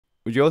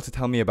would you also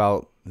tell me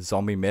about the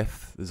zombie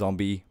myth, the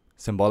zombie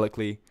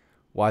symbolically?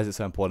 Why is it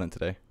so important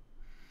today?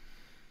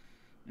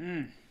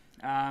 Mm.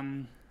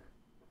 Um,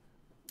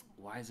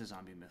 why is the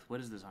zombie myth? What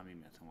is the zombie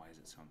myth, and why is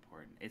it so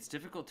important? It's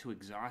difficult to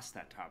exhaust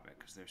that topic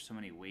because there's so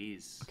many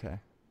ways. Okay.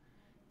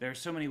 There are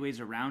so many ways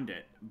around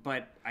it,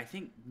 but I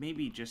think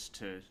maybe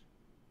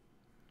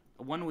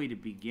one way to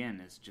begin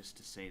is just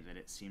to say that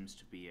it seems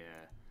to be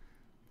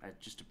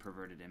just a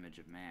perverted image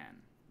of man.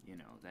 You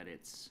know, that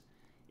it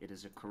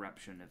is a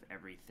corruption of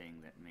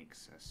everything that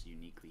makes us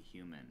uniquely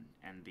human,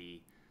 and the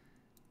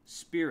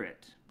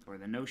spirit, or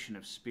the notion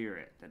of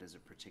spirit, that is a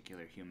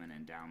particular human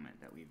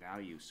endowment that we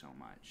value so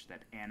much,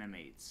 that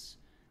animates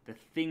the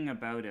thing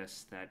about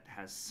us that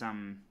has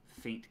some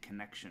faint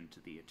connection to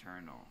the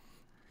eternal,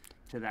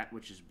 to that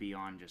which is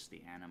beyond just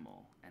the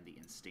animal and the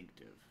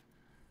instinctive,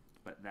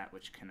 but that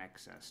which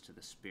connects us to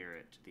the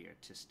spirit, to the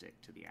artistic,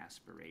 to the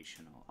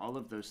aspirational, all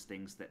of those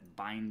things that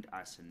bind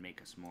us and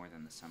make us more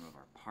than the sum of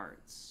our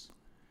parts,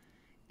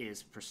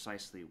 is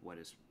precisely what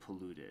is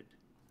polluted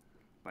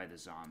by the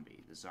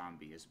zombie. The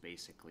zombie is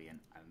basically an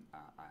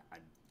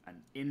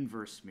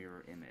inverse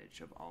mirror image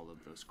of all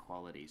of those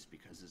qualities,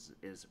 because it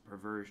is a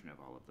perversion of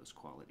all of those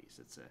qualities.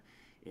 It's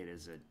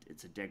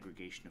a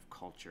degradation of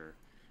culture.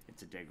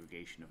 It's a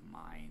degradation of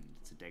mind.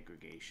 It's a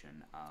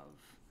degradation of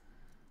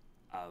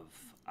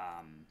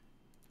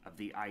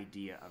the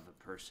idea of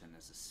a person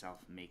as a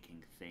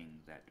self-making thing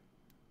that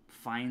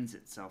finds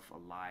itself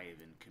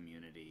alive in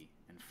community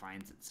and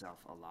finds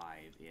itself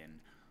alive in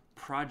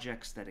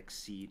projects that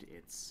exceed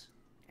its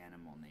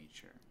animal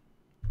nature.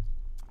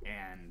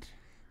 And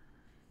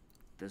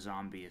the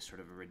zombie is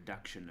sort of a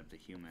reduction of the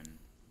human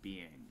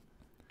being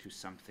to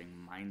something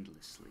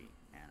mindlessly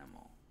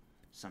animal,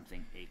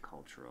 something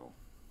acultural,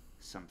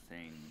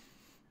 something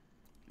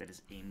that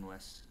is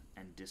aimless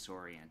and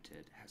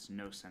disoriented, has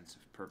no sense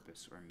of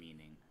purpose or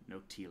meaning,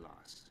 no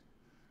telos,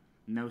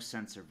 no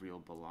sense of real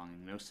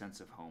belonging, no sense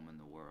of home in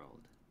the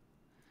world.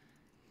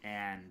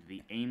 And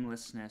the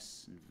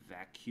aimlessness and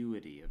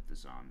vacuity of the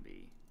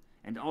zombie,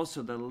 and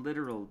also the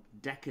literal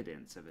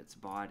decadence of its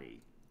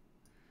body,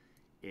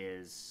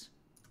 is,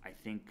 I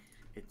think,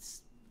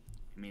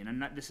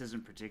 this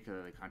isn't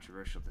particularly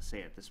controversial to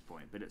say at this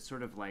point, but it's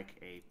sort of like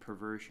a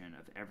perversion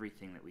of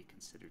everything that we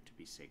consider to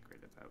be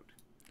sacred about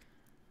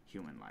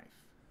human life.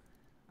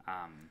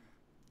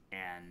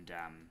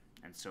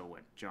 And so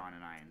what John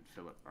and I and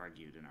Philip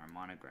argued in our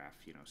monograph,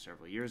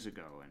 several years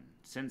ago, and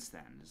since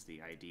then, is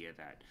the idea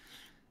that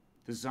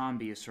the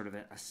zombie is sort of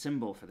a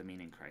symbol for the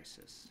meaning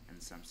crisis in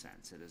some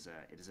sense. It is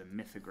a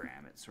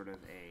mythogram. It's sort of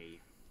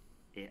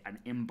an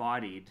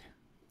embodied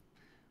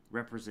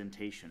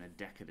representation, a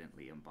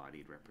decadently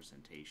embodied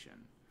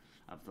representation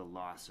of the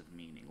loss of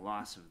meaning,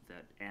 loss of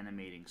that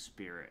animating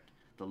spirit,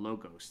 the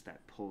logos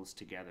that pulls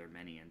together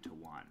many into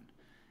one,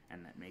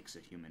 and that makes a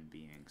human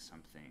being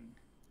something,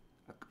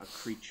 a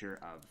creature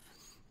of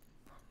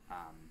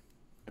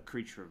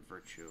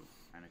virtue,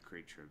 and a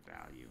creature of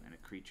value, and a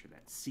creature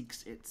that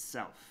seeks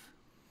itself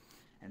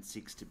and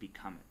seeks to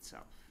become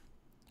itself,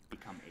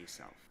 become a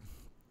self.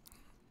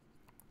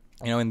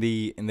 In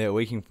the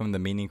Awakening from the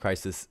Meaning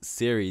Crisis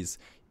series,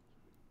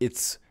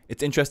 it's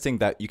interesting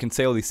that you can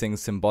say all these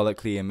things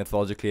symbolically and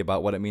mythologically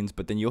about what it means,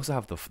 but then you also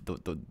have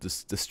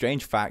the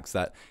strange facts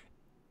that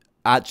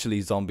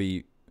actually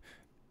zombie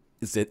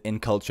is in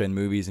culture and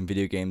movies and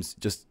video games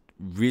just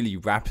really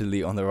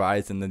rapidly on the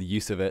rise, and then the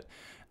use of it.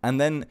 And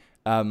then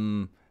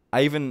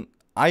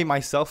I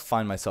myself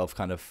find myself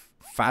kind of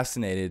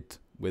fascinated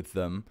with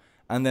them.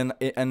 And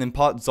in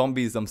part,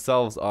 zombies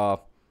themselves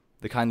are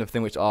the kind of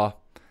thing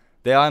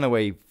they are in a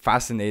way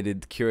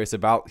fascinated, curious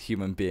about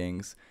human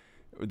beings.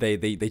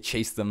 They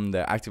chase them.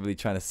 They're actively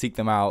trying to seek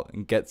them out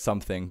and get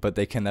something, but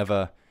they can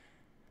never.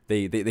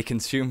 They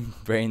consume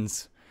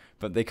brains,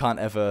 but they can't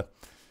ever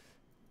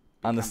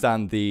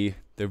understand the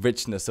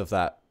richness of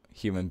that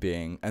human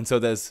being. And so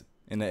there's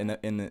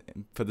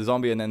for the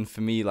zombie, and then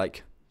for me,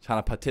 like, trying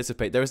to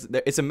participate.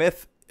 It's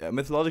a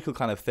mythological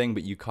kind of thing,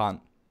 but you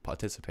can't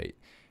participate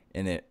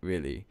in it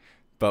really.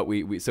 But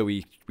we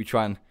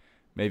try and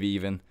maybe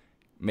even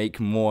make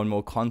more and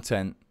more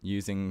content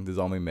using the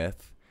zombie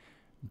myth.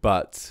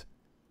 But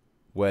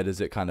where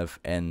does it kind of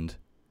end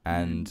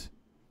and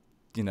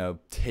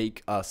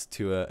take us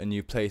to a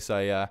new place?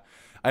 I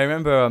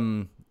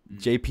remember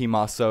J.P.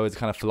 Marceau is a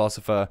kind of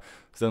philosopher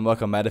who's done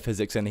work on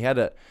metaphysics, and he had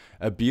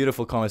a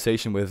beautiful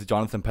conversation with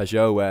Jonathan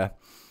Pajot where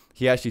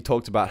he actually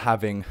talked about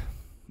having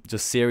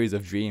just series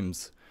of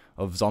dreams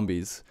of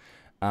zombies,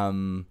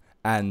 and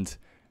it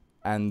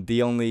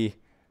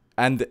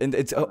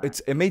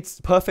made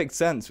perfect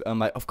sense. I'm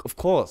like, of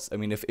course. I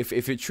mean,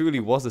 if it truly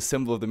was a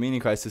symbol of the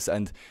meaning crisis,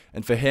 and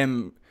for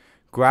him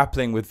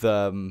grappling with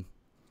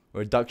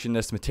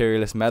reductionist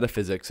materialist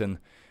metaphysics, and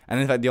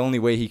in fact the only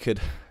way he could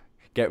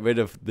get rid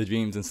of the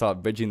dreams and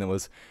start bridging them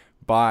was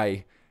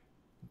by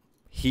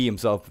he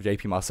himself,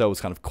 J.P. Marceau, was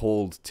kind of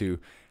called to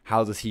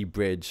how does he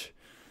bridge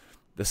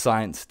the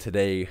science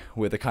today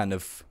with a kind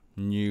of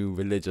new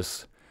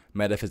religious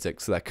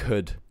metaphysics that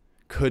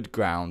could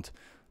ground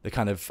the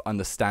kind of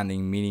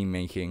understanding, meaning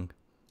making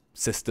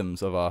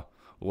systems of our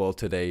world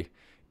today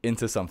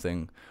into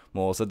something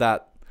more. So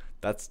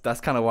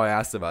that's kind of why I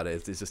asked about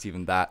it. It's just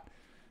even that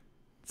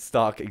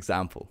stark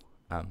example.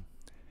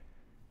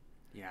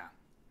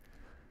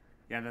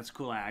 Yeah, that's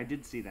cool. I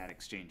did see that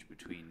exchange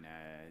between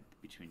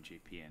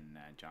JP and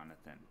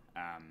Jonathan,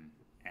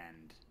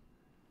 and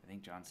I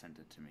think John sent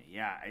it to me.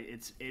 Yeah,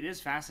 it is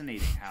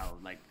fascinating how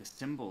like the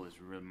symbol is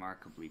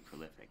remarkably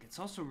prolific. It's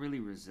also really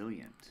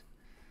resilient.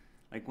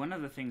 Like one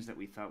of the things that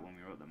we thought when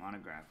we wrote the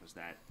monograph was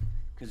that,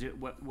 because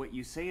what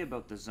you say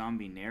about the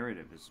zombie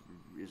narrative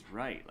is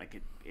right. Like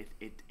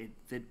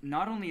it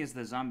not only is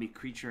the zombie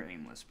creature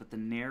aimless, but the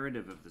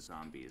narrative of the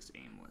zombie is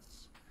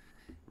aimless,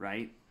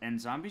 right?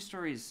 And zombie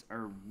stories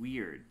are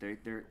weird.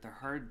 They're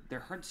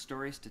hard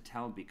stories to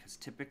tell because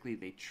typically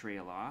they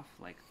trail off.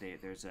 Like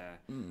there's a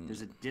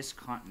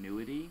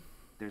discontinuity.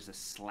 There's a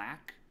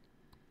slack.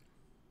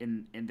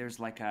 And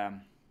there's like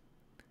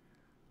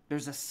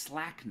there's a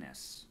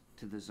slackness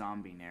to the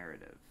zombie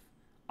narrative,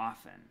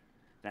 often,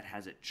 that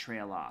has it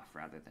trail off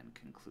rather than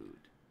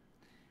conclude.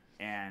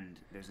 And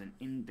there's an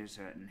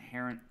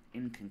inherent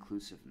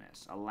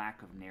inconclusiveness, a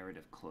lack of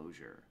narrative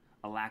closure,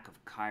 a lack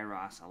of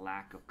kairos, a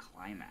lack of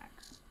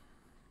climax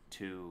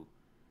to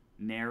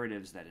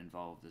narratives that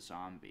involve the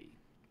zombie.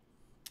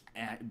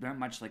 And very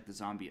much like the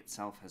zombie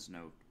itself has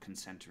no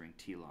concentering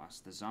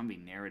telos, the zombie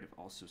narrative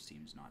also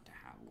seems not to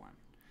have one.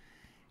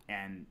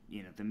 And,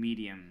 the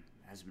medium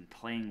has been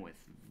playing with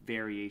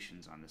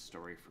variations on this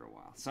story for a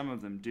while. Some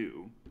of them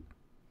do,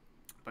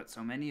 but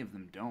so many of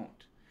them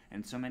don't.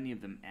 And so many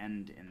of them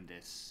end in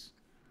this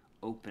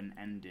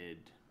open-ended...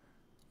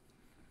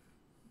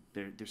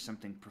 There's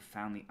something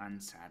profoundly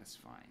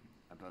unsatisfying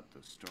about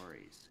those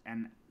stories.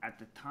 And at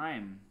the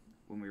time,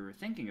 when we were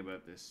thinking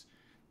about this,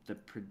 the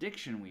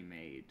prediction we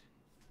made,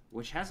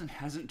 which hasn't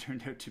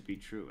turned out to be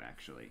true,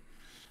 actually,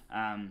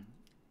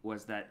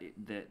 was that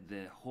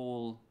the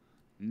whole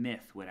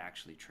myth would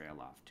actually trail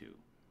off too,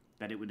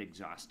 that it would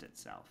exhaust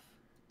itself,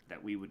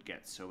 that we would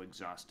get so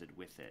exhausted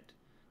with it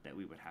that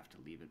we would have to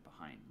leave it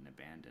behind and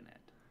abandon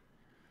it.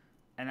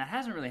 And that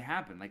hasn't really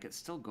happened. Like, it's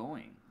still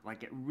going.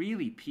 Like, it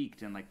really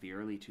peaked in, like, the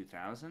early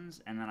 2000s,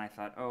 and then I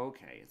thought, oh,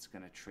 okay, it's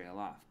going to trail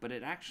off. But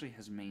it actually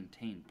has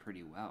maintained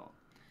pretty well.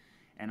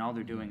 And all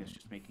they're doing is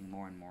just making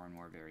more and more and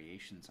more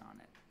variations on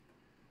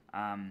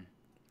it.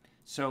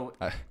 So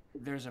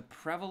there's a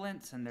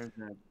prevalence, and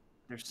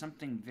there's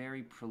something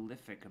very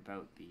prolific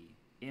about the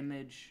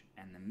image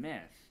and the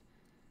myth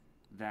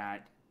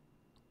that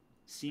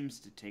seems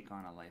to take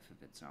on a life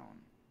of its own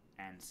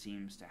and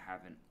seems to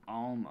have an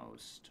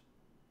almost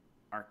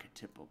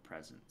archetypal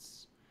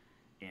presence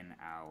in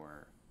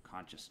our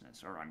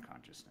consciousness, or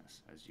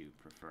unconsciousness, as you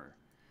prefer.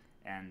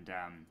 And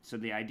so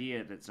the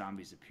idea that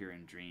zombies appear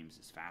in dreams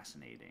is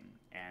fascinating,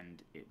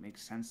 and it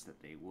makes sense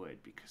that they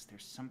would, because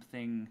there's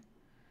something...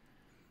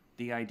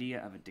 The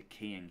idea of a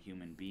decaying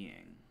human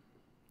being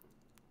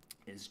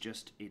is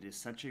just... It is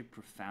such a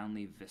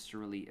profoundly,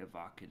 viscerally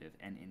evocative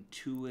and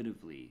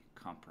intuitively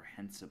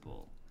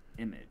comprehensible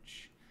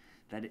image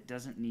that it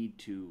doesn't need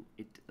to...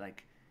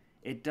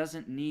 It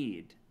doesn't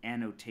need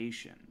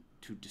annotation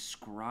to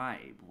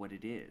describe what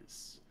it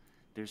is.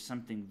 There's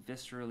something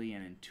viscerally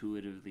and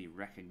intuitively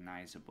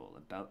recognizable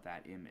about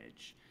that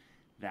image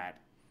that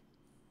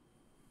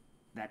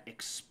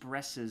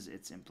expresses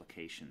its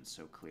implications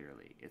so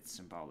clearly, its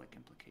symbolic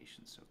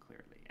implications so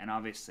clearly. And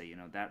obviously,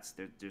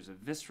 there's a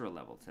visceral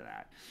level to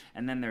that.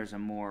 And then there's a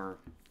more,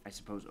 I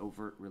suppose,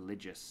 overt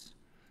religious...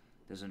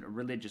 There's a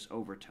religious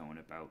overtone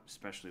about,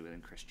 especially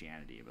within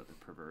Christianity, about the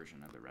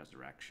perversion of the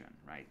resurrection,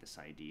 right? This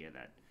idea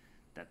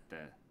that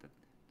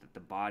the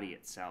body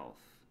itself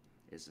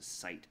is a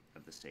site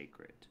of the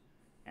sacred,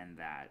 and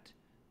that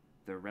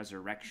the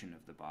resurrection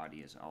of the body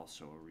is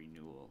also a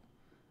renewal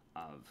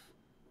of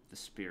the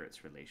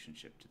spirit's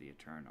relationship to the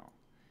eternal,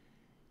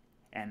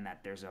 and that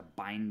there's a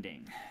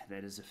binding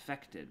that is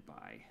affected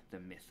by the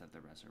myth of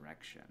the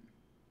resurrection,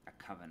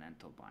 a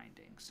covenantal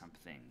binding,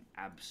 something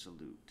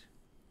absolute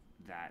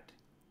that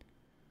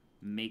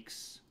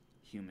makes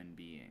human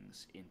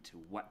beings into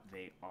what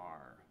they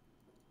are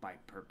by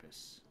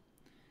purpose.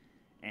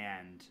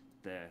 And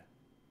the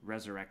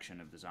resurrection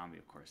of the zombie,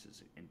 of course,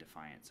 is in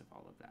defiance of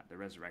all of that. The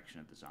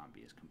resurrection of the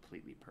zombie is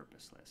completely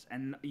purposeless.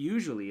 And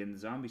usually in the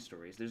zombie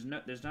stories, there's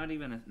not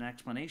even an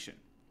explanation.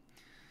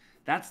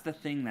 That's the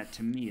thing that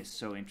to me is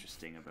so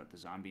interesting about the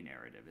zombie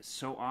narrative, is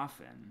so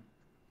often,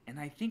 and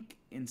I think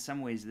in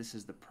some ways this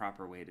is the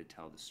proper way to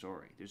tell the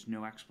story, there's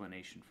no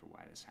explanation for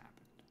why this happened.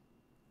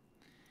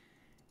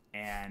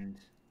 And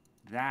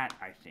that,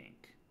 I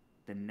think,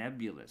 the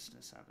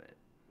nebulousness of it,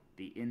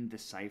 the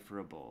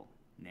indecipherable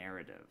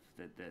narrative,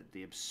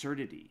 the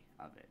absurdity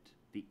of it,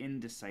 the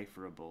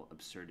indecipherable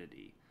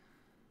absurdity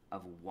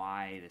of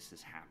why this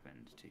has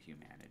happened to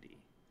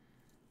humanity,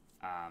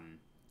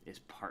 is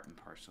part and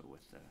parcel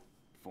with the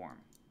form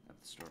of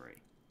the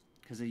story.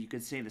 Because you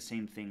could say the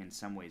same thing in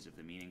some ways of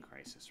the meaning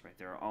crisis, right?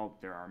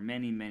 There are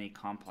many, many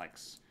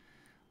complex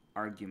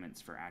arguments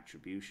for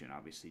attribution.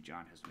 Obviously,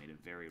 John has made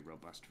a very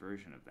robust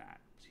version of that.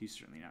 He's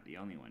certainly not the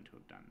only one to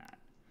have done that.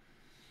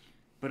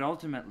 But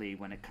ultimately,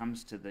 when it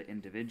comes to the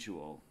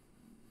individual,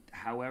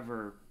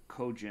 however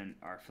cogent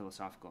our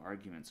philosophical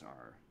arguments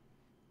are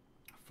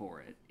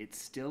for it, it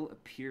still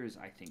appears,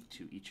 I think,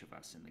 to each of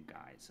us in the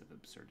guise of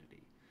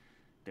absurdity.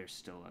 There's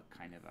still a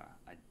kind of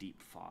a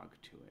deep fog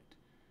to it.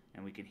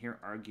 And we can hear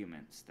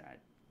arguments that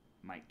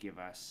might give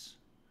us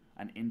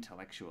an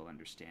intellectual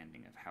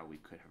understanding of how we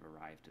could have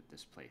arrived at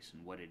this place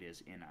and what it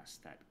is in us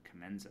that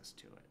commends us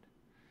to it.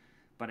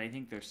 But I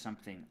think there's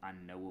something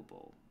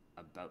unknowable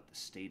about the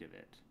state of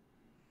it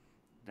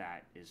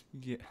that is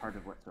part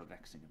of what's so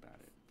vexing about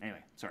it. Anyway,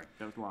 sorry,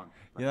 that was long.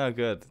 Yeah,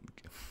 good.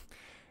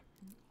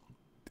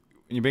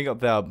 When you bring up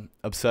the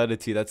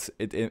absurdity,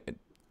 it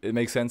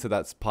makes sense that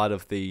that's part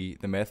of the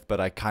myth, but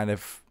I kind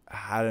of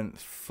hadn't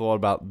thought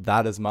about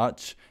that as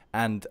much.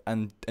 And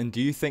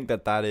do you think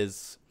that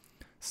is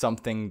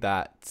something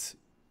that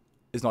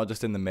is not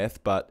just in the myth,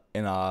 but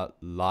in our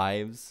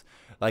lives?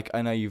 Like,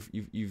 I know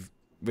you've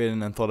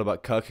written and thought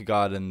about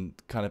Kierkegaard and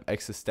kind of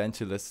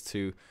existentialists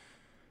who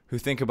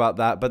think about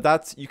that, but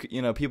that's,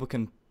 people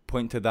can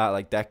point to that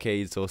like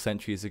decades or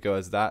centuries ago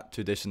as that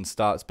tradition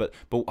starts. But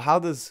how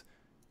does,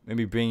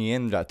 maybe bringing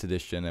in that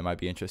tradition, it might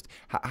be interesting.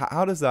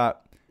 How does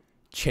that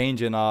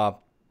change in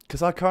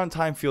because our current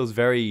time feels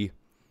very,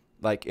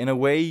 like, in a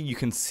way you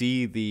can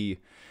see the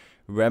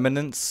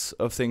remnants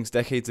of things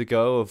decades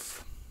ago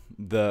of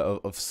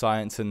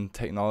science and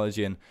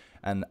technology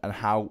and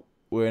how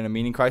we're in a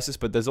meaning crisis,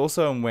 but there's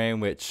also a way in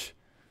which,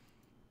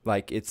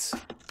 like, it's,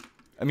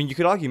 I mean, you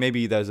could argue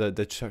maybe there's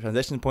the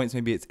transition points,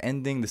 maybe it's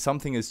ending,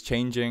 something is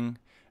changing,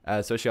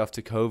 especially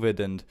after COVID,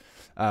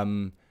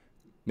 and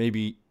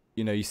maybe,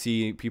 you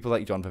see people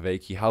like John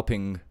Vervaeke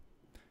helping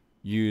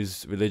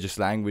use religious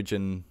language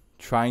and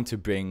trying to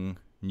bring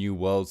new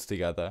worlds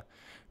together.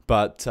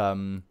 But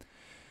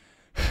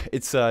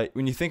it's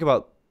when you think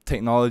about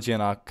technology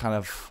and our kind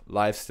of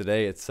lives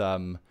today, it's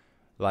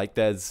like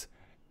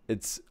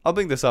I'll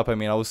bring this up. I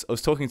mean, I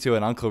was talking to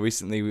an uncle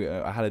recently.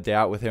 I had a day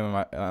out with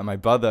him and my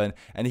brother,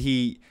 and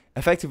he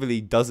effectively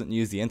doesn't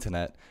use the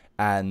internet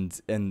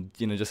and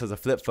just has a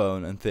flip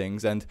phone and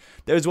things. And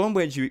there's one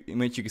way in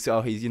which you can say,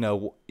 oh,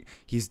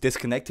 he's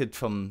disconnected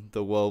from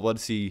the world. What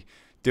is he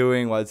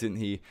doing? Why isn't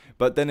he?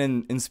 But then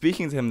in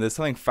speaking to him, there's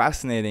something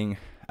fascinating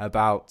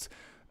about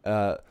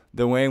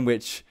the way in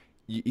which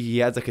he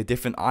has like a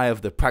different eye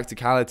of the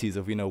practicalities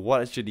of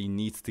what actually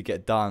needs to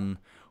get done,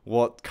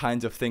 what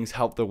kinds of things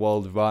help the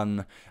world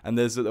run. And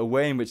there's a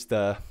way in which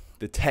the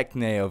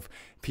techne of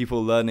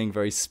people learning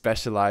very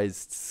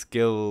specialized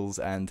skills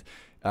and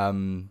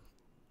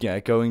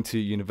going to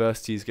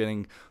universities,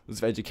 getting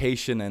lots of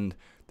education, and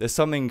there's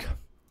something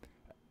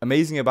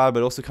amazing about it,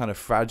 but also kind of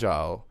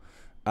fragile.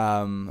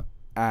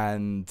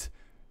 And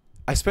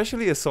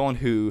especially as someone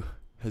who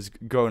has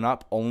grown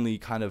up only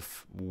kind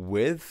of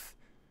with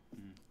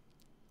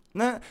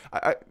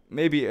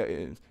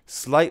maybe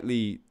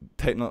slightly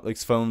like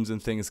phones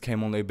and things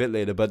came only a bit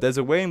later, but there's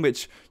a way in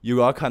which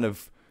you are kind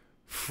of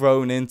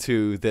thrown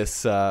into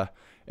this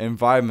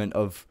environment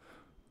of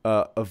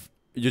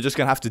you're just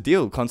gonna have to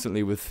deal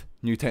constantly with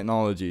new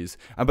technologies,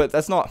 but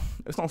it's not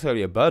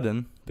necessarily a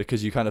burden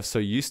because you're kind of so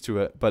used to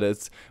it. But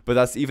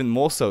that's even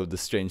more so the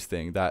strange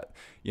thing that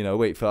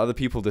for other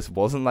people this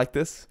wasn't like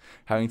this,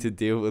 having to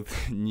deal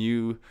with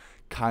new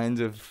kinds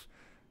of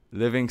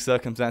living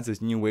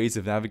circumstances, new ways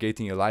of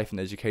navigating your life and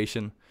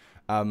education.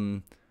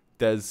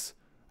 There's,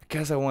 I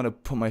guess I want to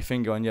put my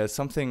finger on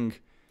something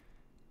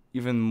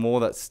even more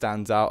that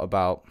stands out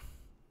about.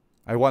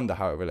 I wonder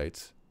how it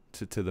relates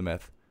to the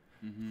myth.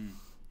 Mm-hmm.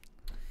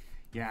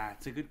 Yeah,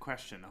 it's a good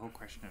question. The whole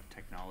question of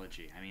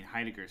technology. I mean,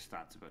 Heidegger's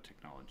thoughts about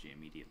technology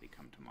immediately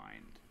come to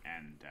mind,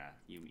 and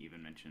you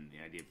even mentioned the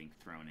idea of being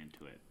thrown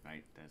into it.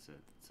 Right? It's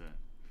a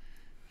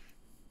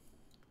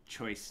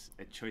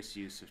choice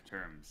use of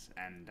terms,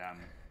 and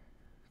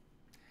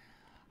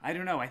I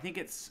don't know. I think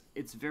it's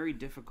very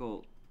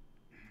difficult.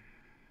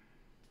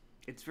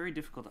 It's very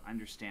difficult to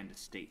understand a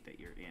state that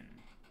you're in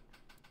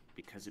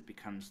because it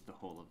becomes the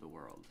whole of the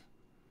world,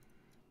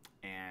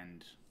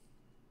 and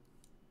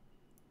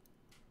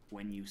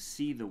when you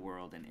see the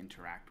world and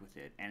interact with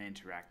it and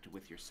interact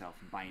with yourself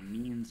by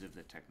means of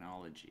the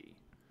technology,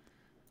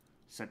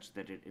 such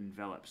that it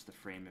envelops the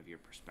frame of your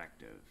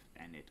perspective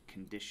and it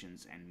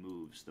conditions and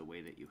moves the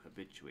way that you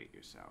habituate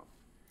yourself,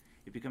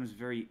 it becomes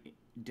very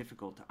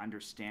difficult to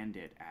understand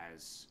it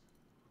as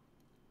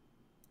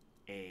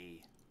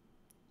a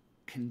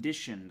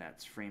condition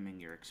that's framing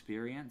your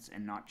experience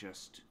and not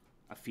just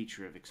a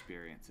feature of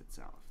experience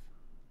itself.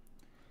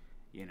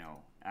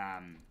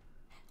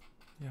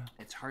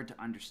 It's hard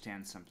to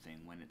understand something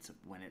when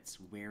it's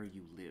where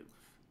you live.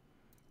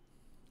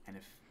 And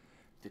if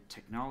the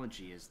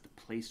technology is the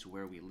place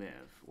where we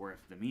live, or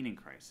if the meaning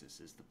crisis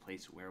is the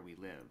place where we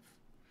live,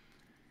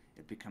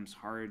 it becomes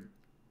hard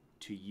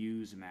to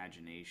use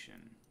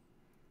imagination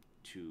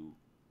to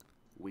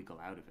wiggle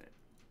out of it,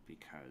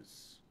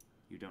 because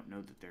you don't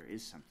know that there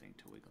is something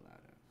to wiggle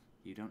out of.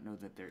 You don't know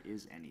that there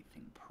is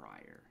anything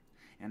prior.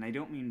 And I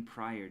don't mean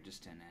prior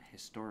just in a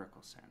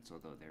historical sense,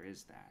 although there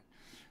is that.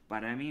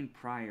 But I mean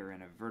prior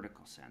in a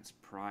vertical sense,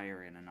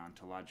 prior in an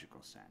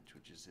ontological sense,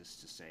 which is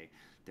to say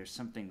there's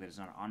something that is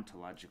not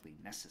ontologically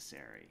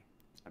necessary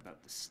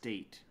about the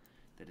state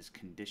that is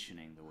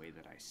conditioning the way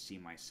that I see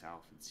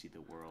myself and see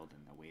the world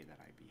and the way that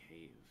I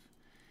behave.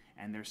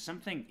 And there's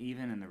something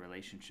even in the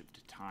relationship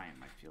to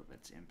time, I feel,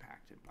 that's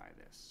impacted by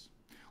this.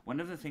 One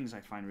of the things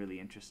I find really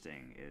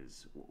interesting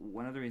is,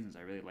 one of the reasons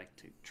I really like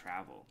to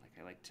travel, like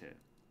I like to,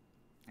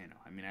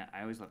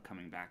 I always love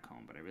coming back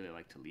home, but I really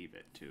like to leave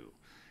it too,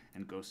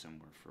 and go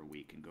somewhere for a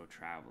week and go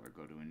travel or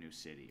go to a new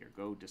city or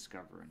go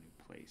discover a new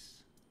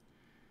place.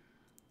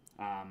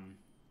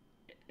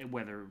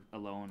 Whether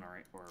alone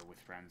or with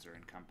friends or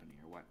in company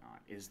or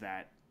whatnot, is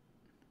that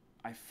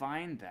I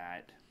find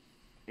that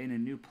in a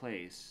new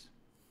place,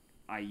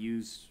 I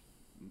use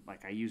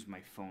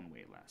my phone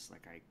way less.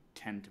 Like I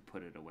tend to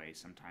put it away.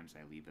 Sometimes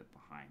I leave it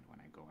behind when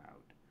I go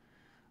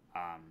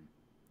out.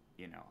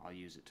 I'll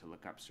use it to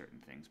look up certain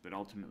things, but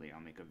ultimately I'll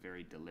make a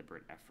very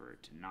deliberate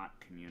effort to not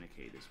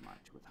communicate as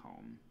much with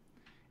home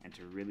and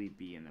to really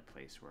be in the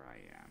place where I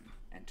am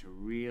and to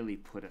really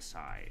put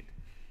aside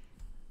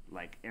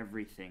like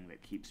everything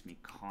that keeps me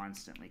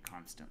constantly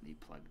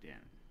plugged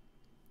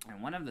in.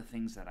 And one of the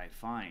things that I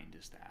find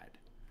is that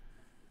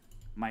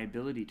my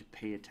ability to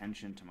pay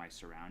attention to my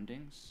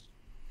surroundings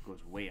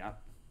goes way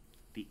up.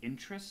 The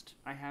interest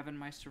I have in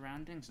my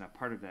surroundings, now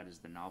part of that is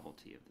the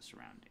novelty of the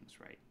surroundings,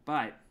 right?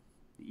 But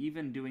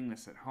even doing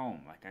this at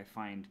home, like I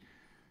find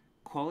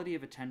quality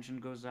of attention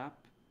goes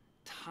up.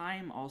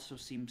 Time also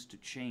seems to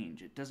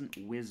change. It doesn't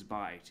whiz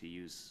by, to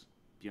use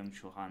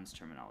Byung-Chul Han's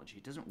terminology.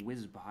 It doesn't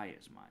whiz by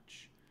as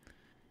much.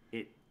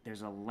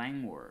 There's a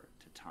languor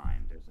to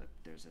time.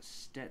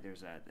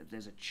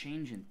 There's a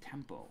change in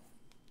tempo.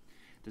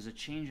 There's a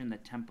change in the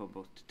tempo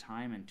both to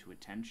time and to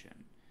attention,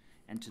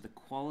 and to the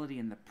quality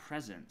and the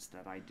presence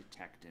that I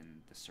detect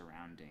in the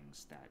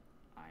surroundings that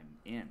I'm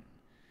in.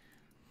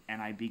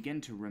 And I begin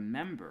to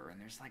remember,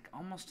 and there's like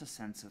almost a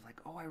sense of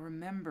like, oh, I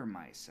remember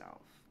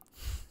myself,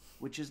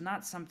 which is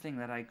not something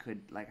that I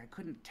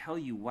couldn't tell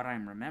you what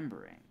I'm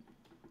remembering.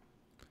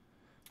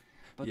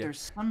 But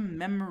there's some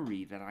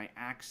memory that I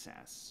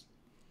access,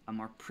 a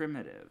more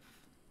primitive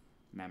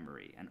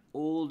memory, an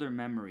older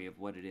memory of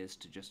what it is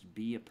to just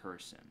be a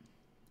person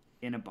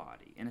in a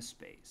body, in a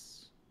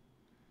space.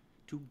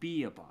 To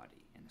be a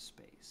body in a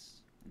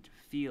space, and to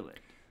feel it,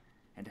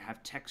 and to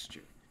have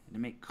texture, and to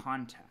make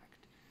contact.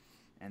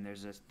 And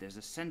there's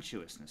a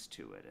sensuousness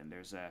to it, and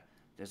there's a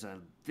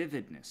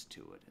vividness to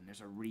it, and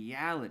there's a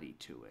reality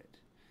to it.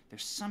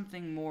 There's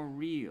something more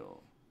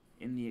real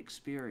in the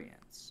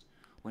experience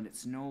when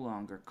it's no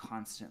longer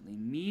constantly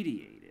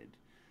mediated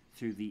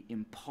through the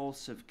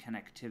impulsive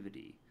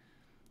connectivity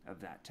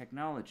of that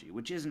technology,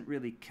 which isn't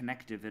really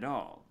connective at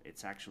all.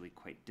 It's actually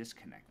quite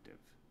disconnective.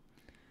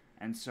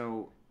 And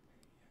so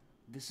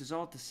this is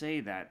all to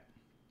say that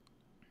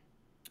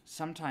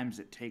sometimes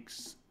it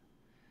takes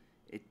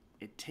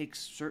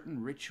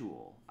certain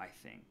ritual, I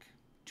think,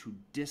 to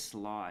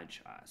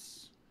dislodge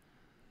us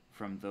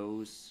from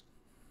those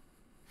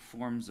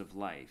forms of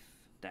life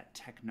that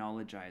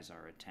technologize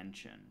our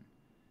attention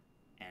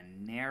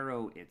and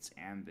narrow its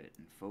ambit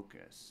and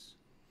focus.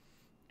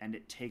 And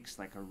it takes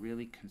like a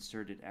really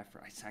concerted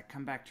effort. I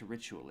come back to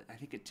ritual. I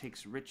think it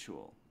takes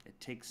ritual. It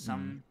takes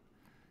some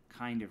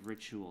kind of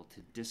ritual to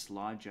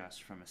dislodge us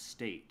from a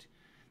state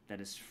that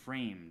is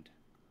framed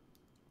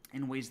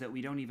in ways that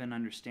we don't even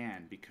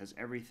understand, because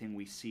everything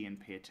we see and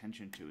pay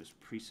attention to is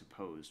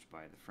presupposed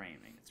by the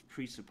framing. It's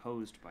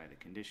presupposed by the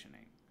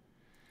conditioning.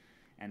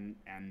 And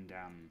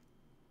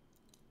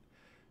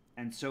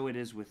so it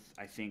is with,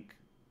 I think,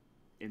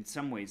 in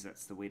some ways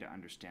that's the way to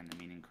understand the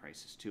meaning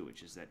crisis too,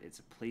 which is that it's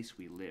a place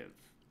we live.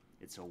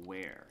 It's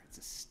aware. It's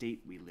a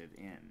state we live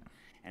in.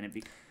 And it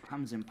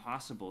becomes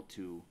impossible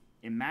to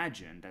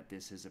imagine that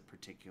this is a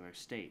particular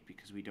state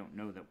because we don't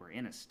know that we're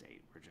in a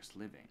state. We're just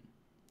living.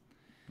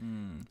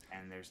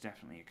 And there's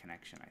definitely a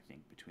connection, I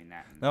think, between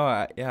that and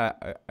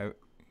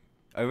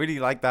I really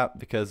like that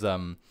because I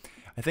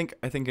think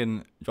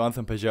in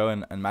Jonathan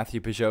Peugeot and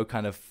Matthew Peugeot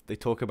kind of, they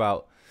talk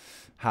about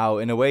how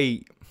in a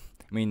way,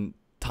 I mean,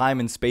 time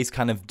and space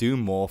kind of do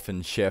morph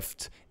and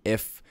shift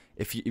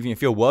even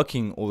if you're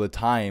working all the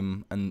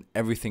time and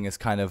everything is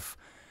kind of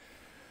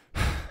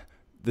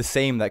the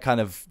same. That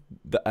kind of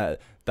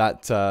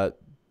that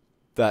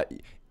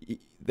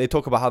they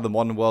talk about how the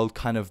modern world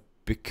kind of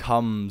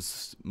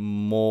becomes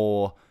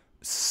more,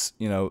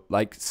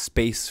 like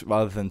space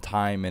rather than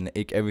time, and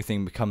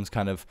everything becomes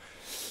kind of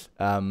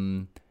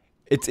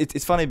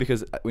it's funny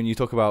because when you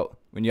talk about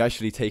when you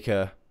actually take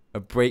a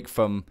break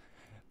from,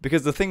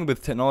 because the thing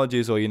with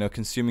technologies or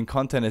consuming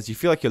content is you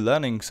feel like you're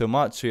learning so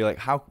much, so you're like,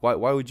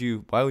 why would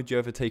you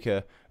ever take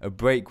a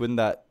break? Wouldn't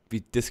that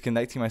be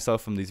disconnecting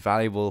myself from these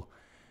valuable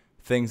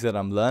things that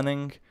I'm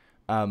learning?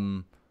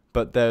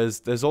 But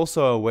there's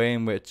also a way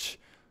in which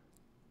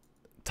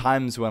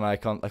times when I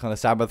can't, like on a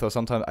Sabbath or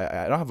sometimes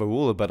I don't have a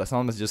rule, but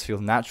sometimes it just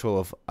feels natural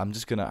of I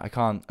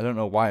don't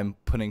know why I'm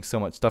putting so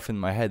much stuff in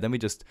my head. Let me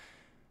just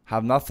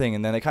have nothing,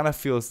 and then it kind of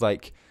feels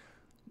like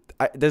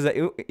there's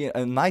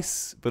a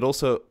nice but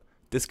also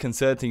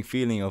disconcerting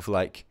feeling of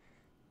like,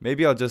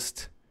 maybe I'll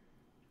just,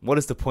 what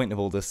is the point of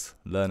all this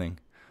learning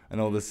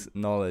and all this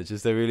knowledge?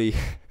 Is there really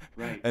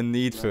Right. a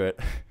need for it?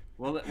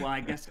 Well,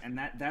 I guess, and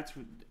I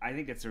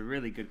think it's a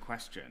really good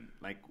question.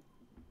 Like,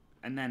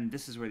 and then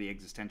this is where the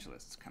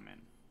existentialists come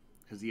in,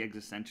 because the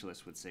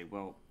existentialists would say,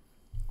 well,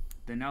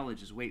 the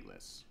knowledge is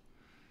weightless.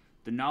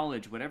 The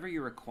knowledge, whatever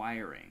you're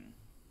acquiring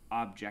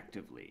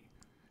objectively,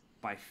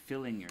 by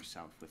filling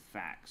yourself with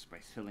facts, by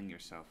filling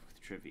yourself with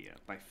trivia,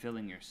 by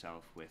filling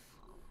yourself with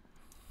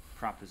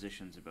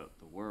propositions about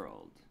the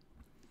world,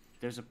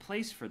 there's a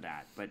place for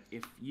that. But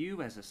if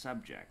you as a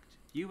subject,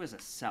 you as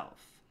a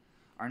self,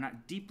 are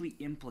not deeply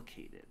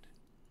implicated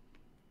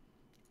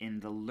in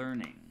the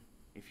learning,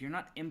 if you're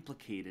not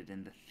implicated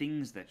in the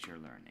things that you're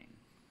learning,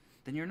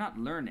 then you're not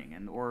learning,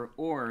 and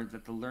or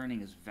that the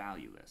learning is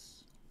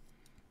valueless,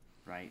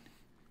 right?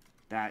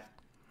 That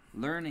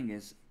learning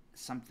is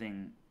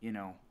something, you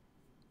know,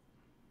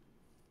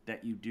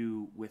 that you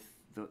do with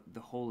the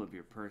whole of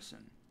your person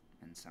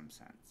in some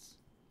sense.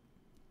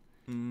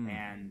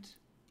 And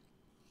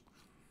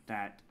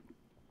that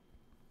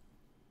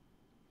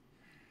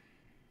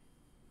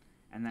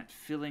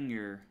filling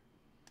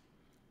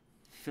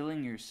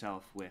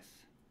yourself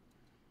with,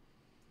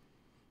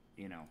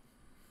 you know,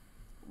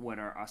 what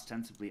are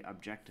ostensibly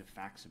objective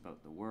facts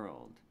about the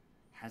world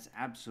has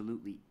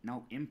absolutely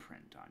no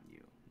imprint on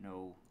you,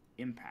 no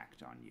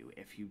impact on you,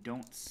 if you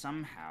don't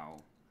somehow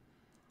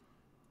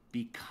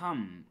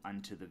become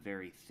unto the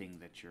very thing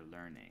that you're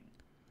learning.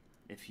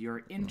 If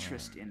your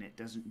interest in it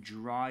doesn't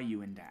draw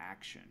you into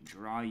action,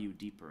 draw you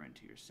deeper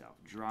into yourself,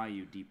 draw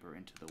you deeper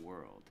into the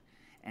world,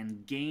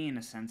 and gain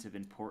a sense of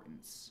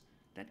importance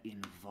that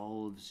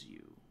involves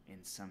you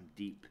in some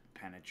deep,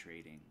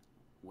 penetrating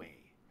way,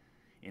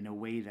 in a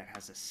way that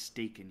has a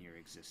stake in your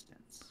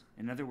existence.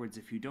 In other words,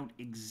 if you don't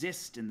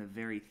exist in the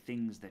very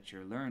things that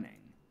you're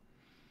learning,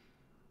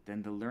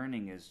 then the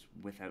learning is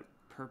without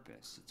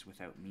purpose, it's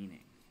without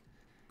meaning.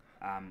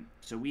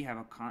 So we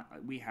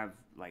have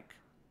like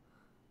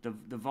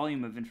the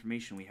volume of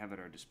information we have at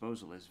our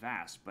disposal is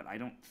vast, but I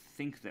don't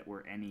think that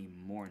we're any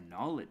more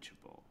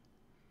knowledgeable.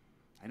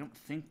 I don't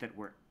think that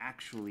we're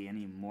actually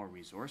any more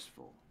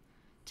resourceful,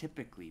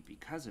 typically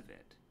because of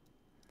it.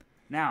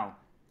 Now,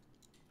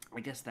 I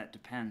guess that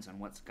depends on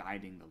what's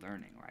guiding the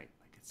learning, right?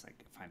 Like, it's like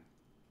if I'm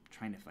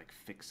trying to like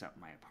fix up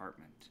my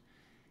apartment,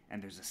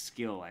 and there's a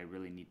skill I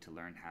really need to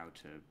learn how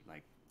to,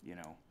 like, you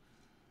know,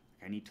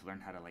 I need to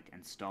learn how to like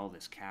install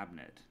this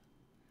cabinet,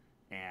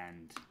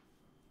 and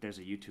there's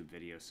a YouTube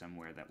video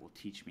somewhere that will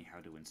teach me how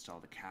to install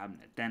the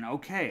cabinet. Then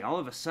okay, all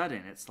of a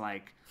sudden it's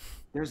like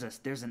there's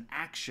an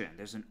action,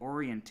 there's an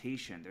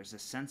orientation, there's a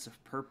sense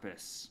of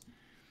purpose,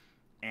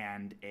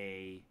 and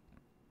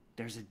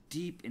there's a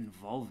deep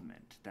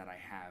involvement that I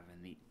have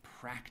in the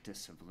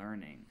practice of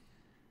learning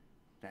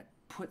that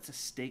puts a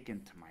stake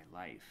into my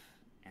life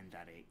and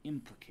that I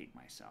implicate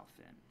myself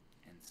in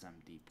some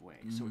deep way.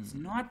 So it's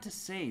not to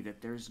say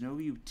that there's no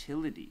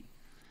utility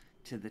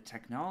to the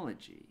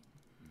technology.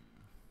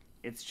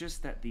 It's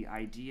just that the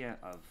idea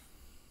of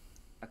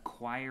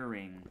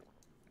acquiring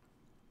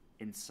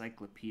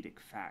encyclopedic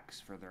facts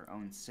for their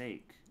own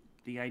sake,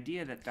 the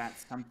idea that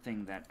that's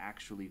something that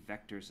actually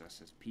vectors us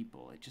as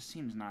people, it just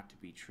seems not to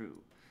be true.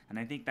 And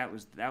I think that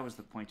was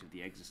the point of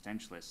the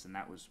existentialists, and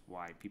that was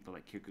why people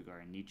like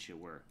Kierkegaard and Nietzsche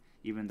were,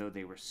 even though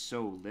they were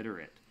so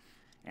literate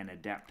and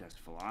adept as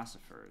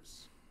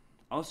philosophers,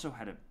 also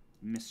had a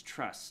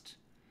mistrust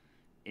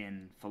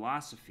in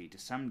philosophy to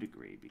some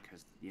degree,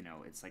 because, you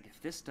know, it's like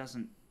if this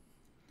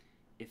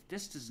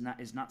is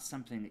not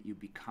something that you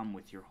become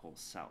with your whole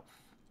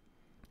self,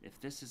 if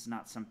this is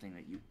not something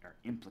that you are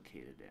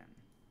implicated in,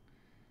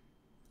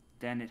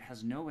 then it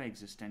has no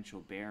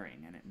existential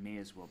bearing, and it may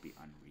as well be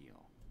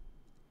unreal.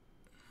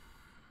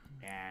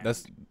 And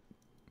that's,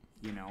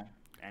 you know,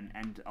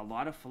 and a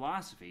lot of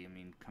philosophy, I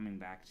mean, coming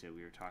back to,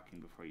 we were talking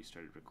before you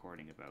started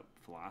recording about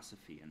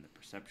philosophy and the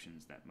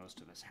perceptions that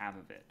most of us have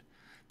of it,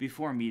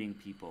 before meeting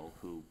people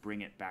who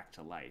bring it back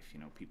to life, you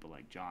know, people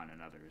like John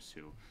and others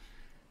who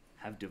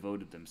have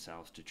devoted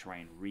themselves to try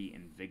and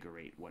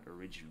reinvigorate what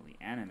originally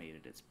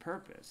animated its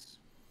purpose.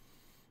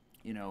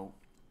 You know,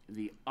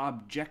 the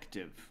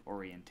objective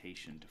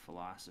orientation to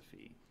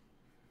philosophy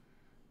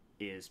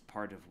is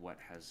part of what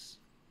has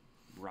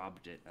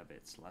robbed it of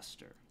its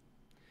luster.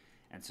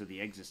 And so the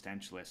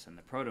existentialists and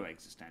the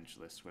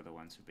proto-existentialists were the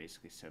ones who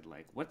basically said,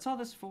 like, what's all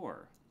this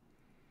for?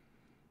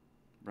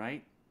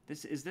 Right?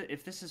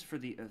 If this is for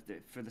the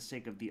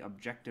sake of the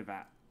objective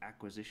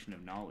acquisition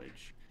of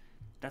knowledge,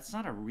 that's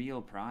not a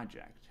real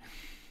project.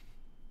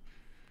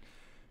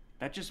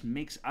 That just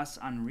makes us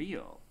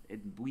unreal.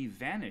 We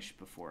vanish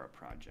before a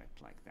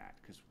project like that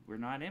because we're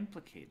not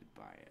implicated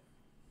by it.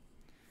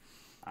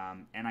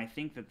 And I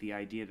think that the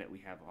idea that we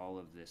have all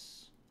of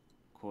this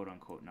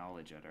quote-unquote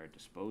knowledge at our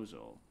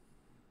disposal,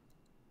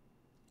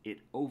 it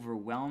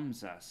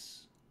overwhelms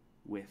us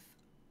with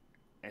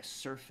a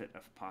surfeit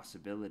of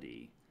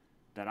possibility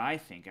that I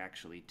think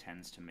actually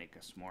tends to make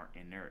us more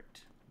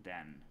inert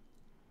than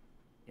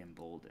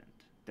emboldened.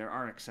 There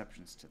are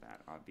exceptions to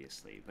that,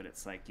 obviously, but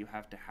it's like you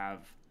have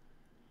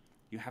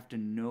to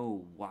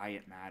know why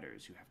it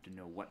matters. You have to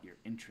know what your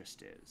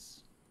interest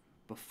is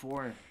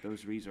before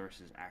those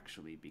resources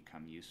actually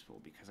become useful.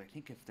 Because I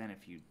think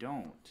if you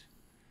don't,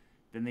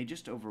 then they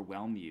just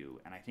overwhelm you,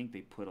 and I think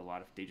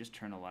they just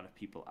turn a lot of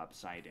people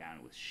upside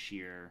down with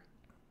sheer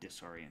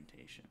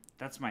disorientation.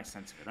 That's my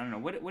sense of it. I don't know.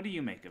 What do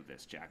you make of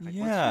this, Jack? Like,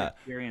 what's your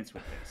experience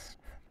with this?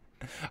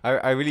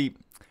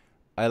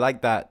 I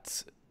like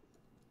that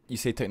you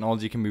say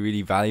technology can be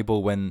really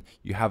valuable when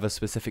you have a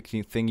specific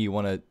thing you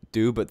want to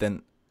do, but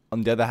then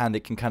on the other hand,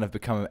 it can kind of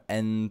become an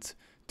end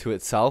to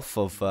itself.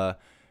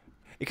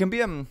 It can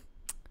be I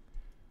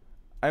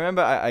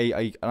remember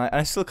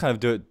I still kind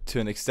of do it to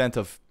an extent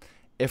of,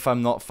 if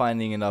I'm not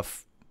finding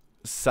enough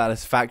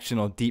satisfaction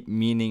or deep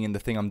meaning in the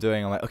thing I'm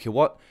doing, I'm like, okay,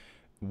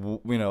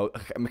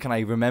 can I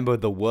remember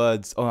the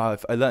words? Oh,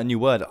 if I learned a new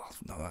word,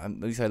 no, at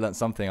least I learned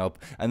something.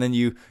 And then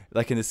you,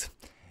 like in this,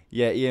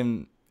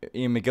 Ian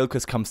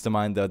McGilchrist comes to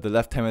mind, the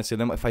left hemisphere.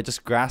 Then if I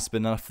just grasp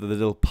enough of the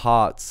little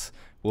parts,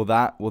 will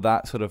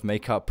that sort of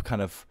make up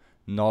kind of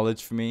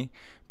knowledge for me?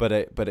 But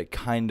it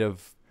kind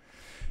of,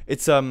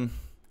 it's funny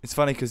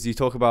because you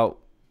talk about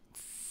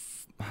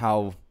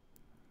how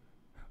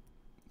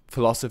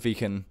philosophy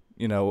can,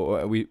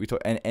 we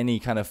talk, any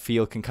kind of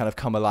field can kind of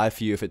come alive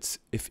for you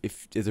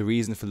if there's a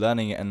reason for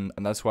learning it, and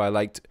that's why I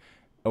liked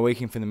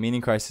Awakening from the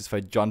Meaning Crisis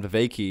by John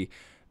Vervaeke,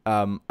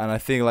 and I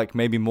think like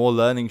maybe more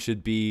learning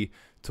should be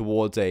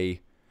towards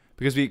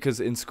because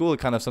in school it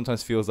kind of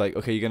sometimes feels like,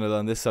 okay, you're going to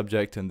learn this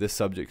subject and this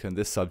subject and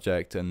this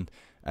subject, and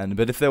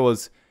but if there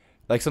was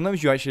like,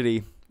 sometimes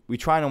we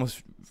try and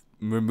almost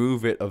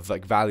remove it of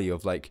like value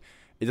of like,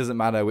 it doesn't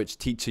matter which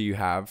teacher you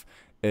have.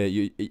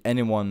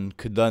 Anyone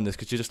could learn this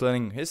because you're just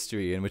learning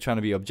history, and we're trying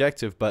to be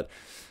objective. But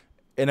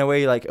in a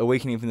way, like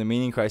Awakening from the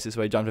Meaning Crisis,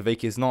 where John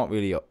Vervaeke is not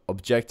really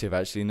objective.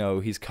 Actually, no,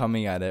 he's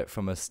coming at it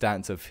from a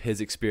stance of his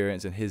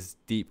experience and his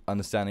deep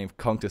understanding of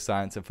cognitive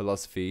science and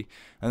philosophy,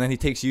 and then he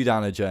takes you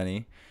down a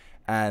journey,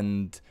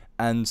 and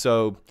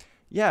so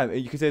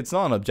you could say it's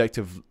not an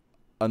objective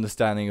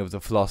understanding of the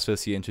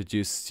philosophers he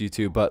introduced you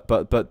to, but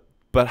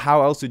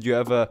how else would you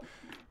ever?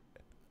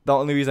 The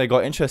only reason I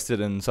got interested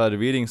and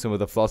started reading some of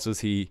the philosophers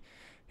he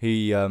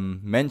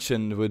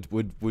mentioned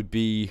would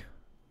be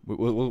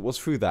was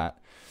through that.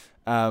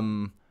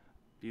 And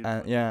I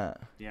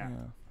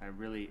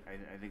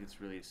think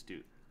it's really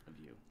astute of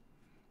you,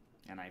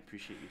 and I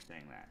appreciate you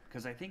saying that,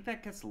 because I think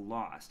that gets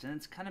lost, and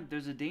it's kind of,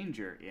 there's a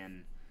danger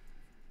in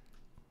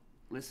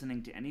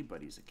listening to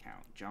anybody's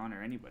account, John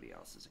or anybody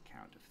else's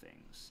account of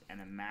things,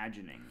 and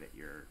imagining that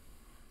you're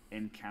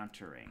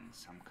encountering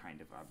some kind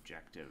of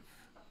objective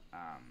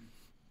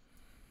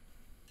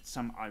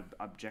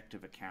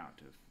objective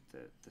account of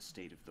the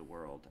state of the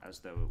world as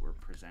though it were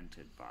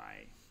presented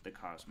by the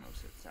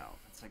cosmos itself.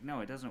 It's like,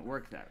 no, it doesn't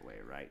work that way,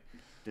 right?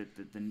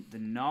 The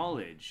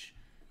knowledge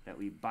that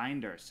we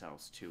bind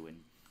ourselves to and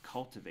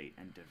cultivate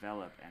and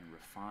develop and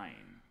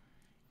refine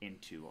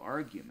into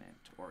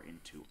argument or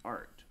into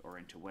art or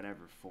into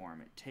whatever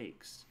form it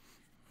takes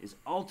is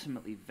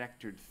ultimately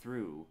vectored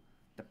through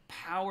the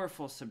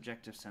powerful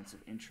subjective sense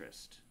of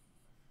interest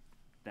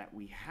that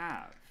we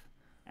have,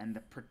 and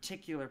the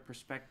particular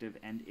perspective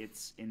and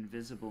its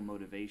invisible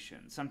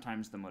motivation.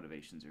 Sometimes the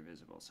motivations are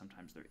visible,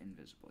 sometimes they're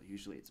invisible.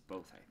 Usually it's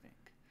both, I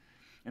think.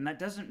 And that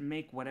doesn't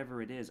make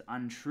whatever it is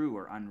untrue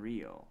or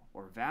unreal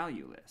or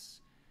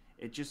valueless.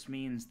 It just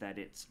means that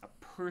it's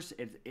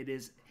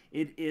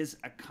it is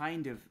a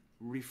kind of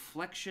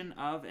reflection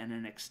of and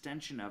an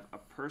extension of a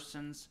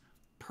person's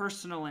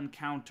personal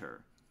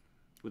encounter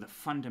with a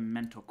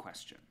fundamental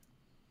question.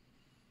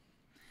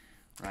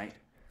 Right?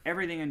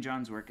 Everything in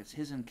John's work is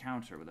his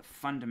encounter with a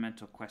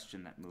fundamental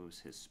question that moves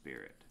his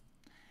spirit.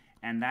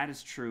 And that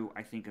is true,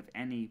 I think, of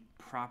any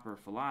proper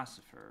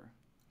philosopher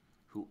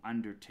who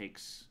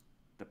undertakes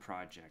the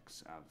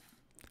projects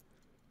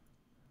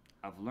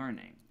of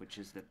learning, which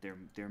is that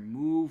they're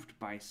moved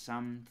by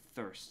some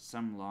thirst,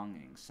 some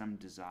longing, some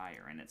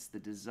desire. And it's the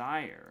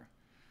desire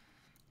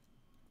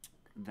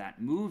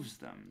that moves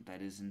them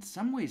that is in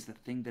some ways the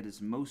thing that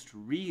is most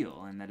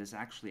real and that is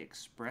actually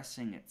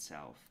expressing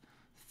itself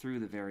through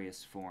the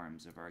various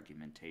forms of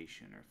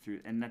argumentation,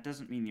 and that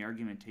doesn't mean the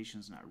argumentation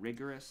is not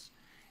rigorous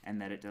and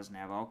that it doesn't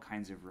have all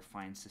kinds of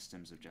refined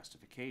systems of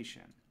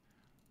justification.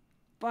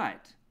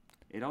 But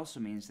it also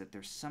means that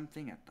there's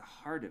something at the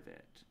heart of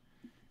it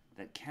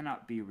that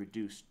cannot be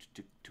reduced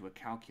to a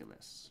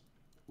calculus.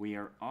 We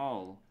are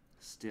all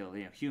still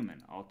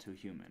human, all too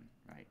human,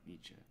 right?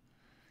 Nietzsche.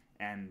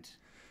 And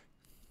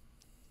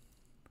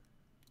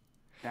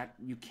that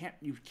you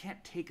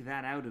can't take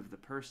that out of the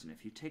person.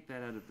 If you take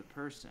that out of the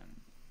person,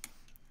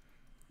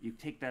 you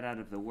take that out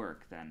of the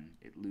work, then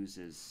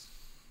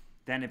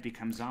it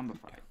becomes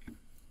zombified.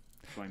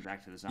 Going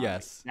back to the zombie.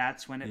 Yes.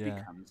 That's when it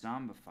becomes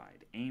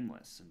zombified,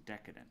 aimless and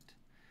decadent,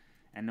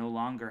 and no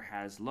longer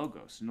has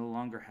logos, no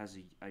longer has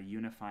a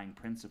unifying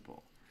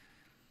principle.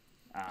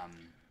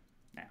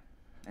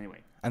 Anyway.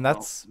 And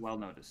that's well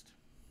noticed.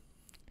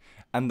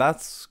 And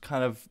that's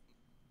kind of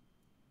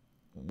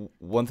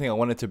one thing I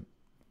wanted to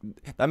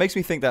that makes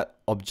me think that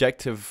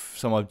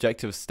some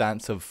objective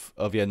stance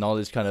of your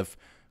knowledge kind of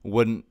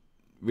wouldn't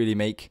really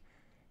make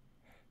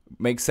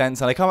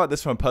sense. And I come at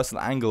this from a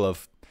personal angle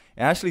of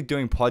actually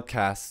doing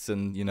podcasts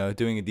and,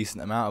 doing a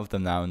decent amount of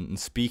them now, and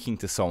speaking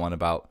to someone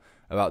about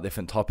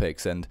different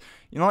topics, and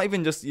not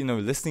even just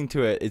listening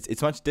to it.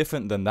 It's much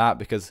different than that,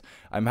 because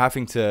I'm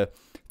having to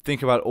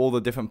think about all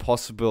the different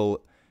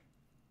possible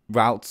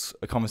routes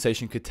a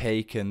conversation could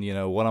take, and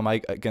what am I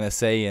gonna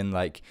say, and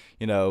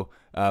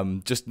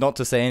just not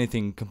to say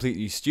anything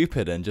completely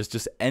stupid, and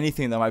just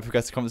anything that might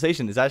progress the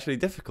conversation is actually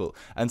difficult.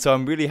 And so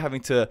I'm really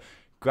having to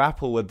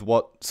grapple with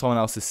what someone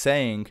else is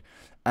saying,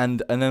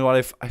 and then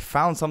what I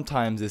found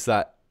sometimes is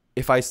that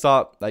if I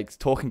start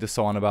talking to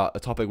someone about a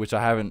topic which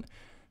I haven't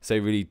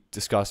really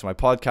discussed in my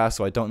podcast,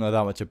 so I don't know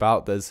that much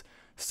about, there's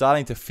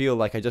starting to feel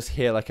like I just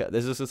hear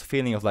there's just this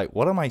feeling of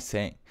what am I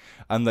saying?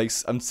 I'm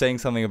I'm saying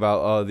something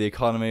about the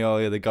economy,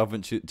 the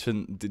government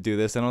shouldn't do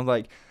this, and I'm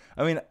like,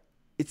 I mean,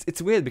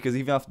 it's weird, because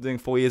even after doing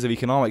 4 years of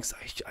economics,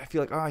 I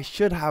feel like I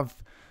should have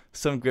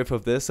some grip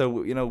of this,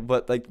 so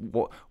but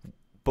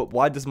but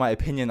why does my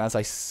opinion as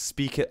I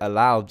speak it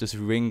aloud just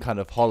ring kind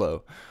of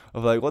hollow?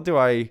 Of what do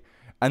I?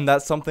 And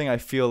that's something I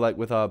feel like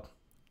with our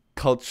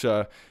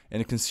culture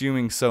and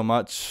consuming so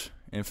much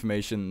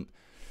information,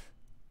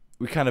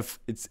 we can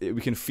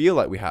feel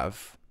like we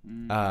have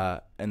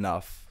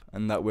enough,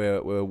 and that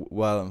we're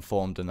well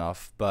informed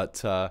enough,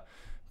 but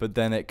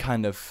then it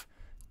kind of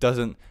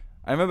doesn't.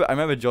 I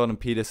remember Jordan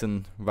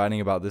Peterson writing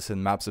about this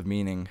in Maps of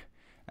Meaning,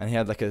 and he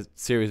had a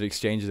series of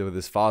exchanges with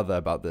his father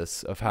about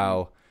this, of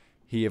how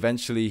he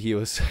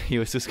was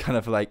just kind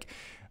of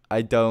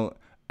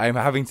I'm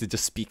having to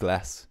just speak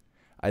less.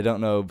 I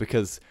don't know,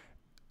 because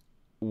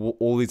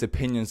all these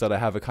opinions that I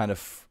have are kind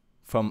of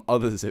from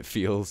others, it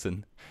feels,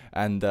 and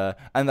I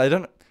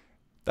don't.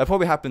 That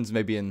probably happens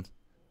maybe I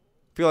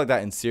feel like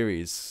that in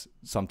series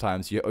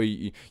sometimes.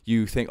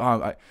 You think,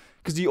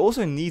 because you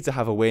also need to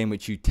have a way in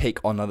which you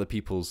take on other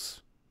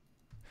people's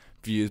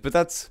views,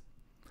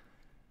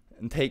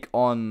 and take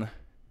on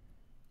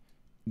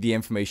the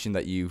information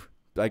that you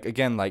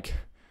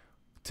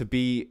to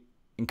be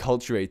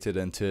enculturated,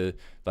 and to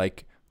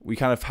we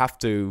kind of have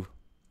to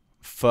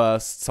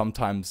first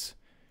sometimes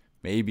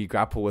maybe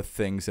grapple with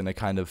things in a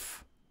kind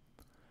of,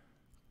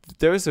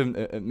 there is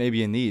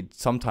maybe a need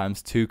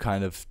sometimes to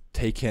kind of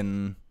take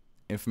in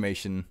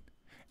information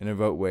in a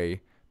rote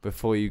way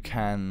before you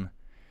can,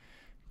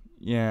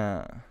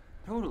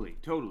 Totally,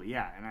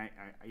 yeah. And I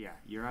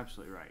you're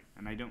absolutely right.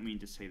 And I don't mean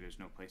to say there's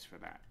no place for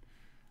that.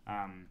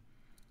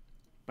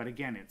 But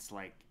again, it's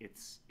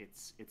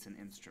it's an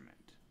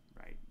instrument,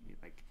 right?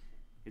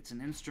 It's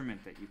an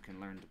instrument that you can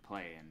learn to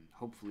play, and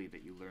hopefully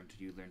that you learn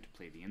to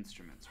play the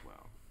instruments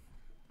well.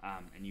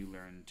 And you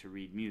learn to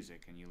read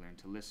music, and you learn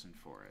to listen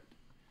for it.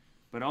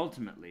 But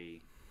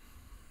ultimately,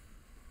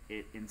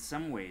 in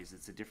some ways,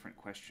 it's a different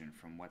question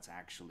from what's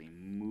actually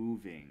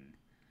moving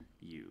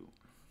you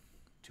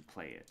to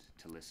play it,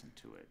 to listen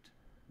to it.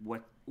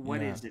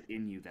 What is it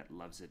in you that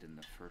loves it in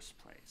the first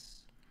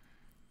place,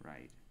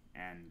 right?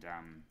 And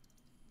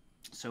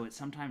so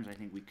sometimes I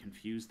think we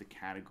confuse the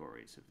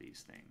categories of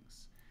these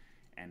things,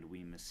 and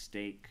we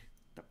mistake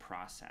the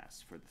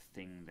process for the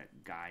thing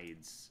that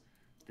guides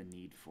the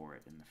need for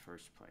it in the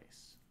first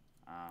place.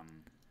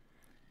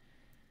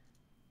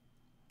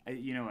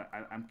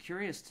 I'm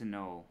curious to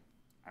know.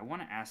 I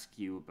want to ask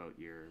you about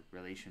your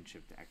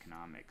relationship to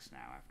economics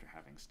now, after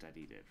having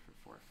studied it for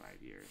 4 or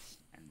 5 years,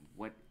 and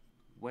what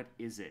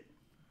is it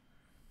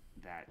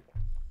that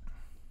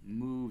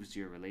moves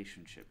your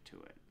relationship to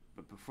it?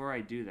 But before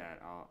I do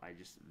that,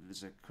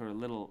 there's a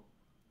little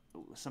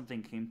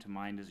something came to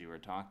mind as you were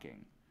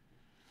talking,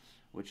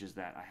 which is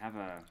that I have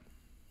a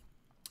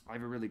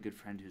really good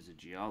friend who's a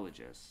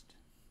geologist,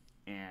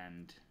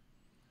 and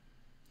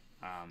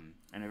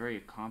a very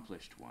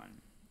accomplished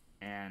one,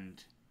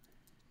 and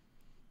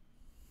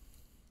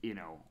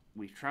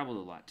we've traveled a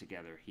lot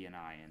together, he and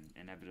I, and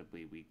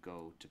inevitably we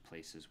go to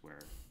places where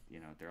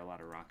there are a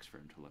lot of rocks for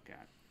him to look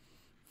at,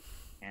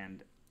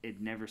 and it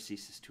never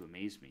ceases to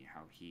amaze me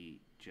how he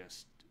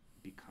just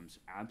becomes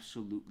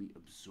absolutely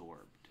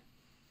absorbed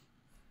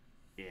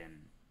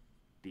in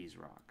these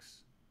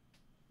rocks.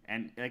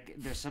 And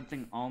there's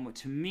something almost,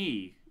 to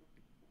me,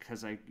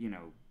 because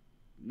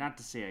not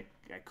to say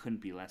I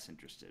couldn't be less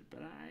interested,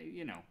 but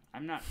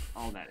I'm not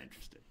all that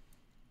interested.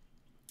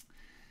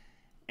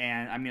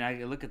 And I mean,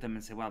 I look at them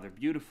and say, wow, they're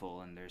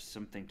beautiful, and there's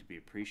something to be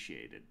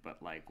appreciated. But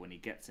when he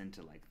gets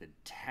into the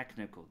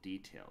technical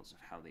details of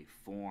how they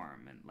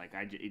form, and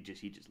he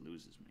just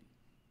loses me.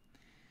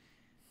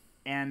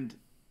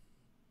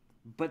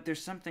 But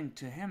there's something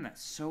to him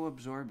that's so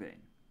absorbing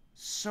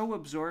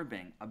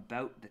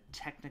about the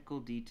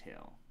technical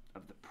detail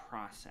of the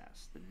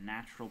process, the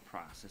natural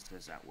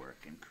processes at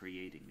work in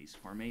creating these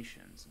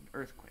formations and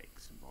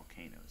earthquakes and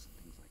volcanoes and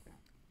things like that.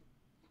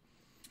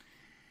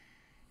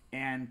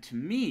 And to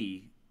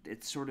me,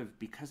 it's sort of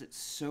because it's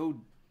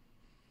so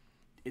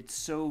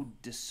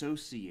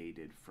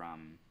dissociated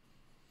from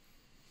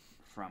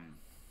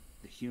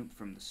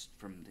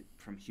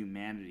from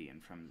humanity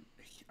and from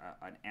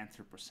an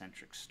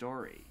anthropocentric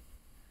story,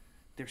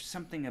 there's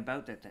something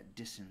about that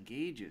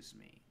disengages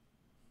me.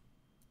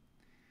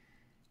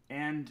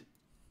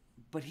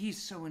 But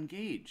he's so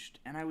engaged,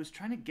 and I was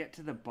trying to get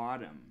to the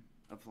bottom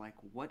of like,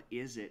 what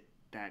is it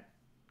that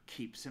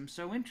keeps him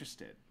so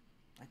interested?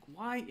 Like,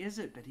 why is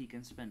it that he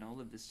can spend all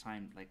of this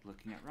time like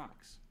looking at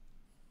rocks?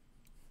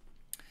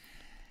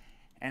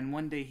 And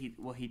one day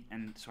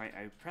so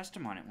I pressed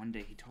him on it. One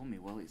day he told me,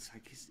 well, it's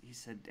like he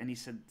said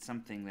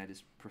something that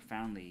is a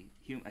profoundly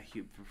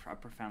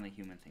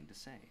human thing to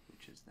say,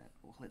 which is that,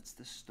 well, it's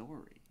the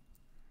story.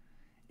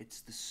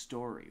 It's the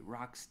story.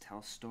 Rocks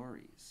tell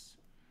stories,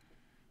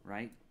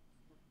 right?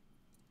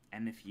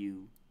 And if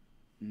you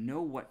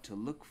know what to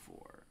look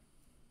for,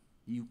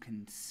 you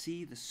can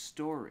see the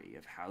story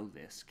of how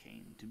this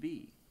came to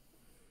be.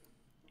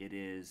 It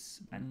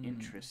is an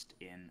interest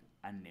in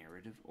a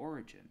narrative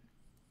origin.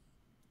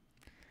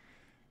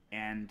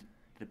 And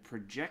the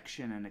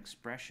projection and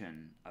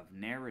expression of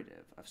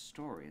narrative, of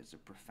story, is a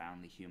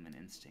profoundly human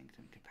instinct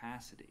and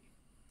capacity.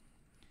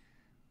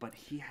 But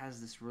he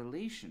has this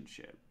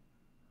relationship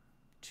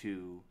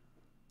to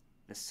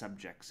the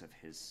subjects of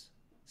his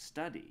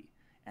study.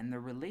 And the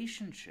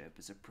relationship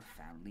is a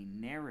profoundly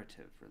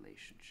narrative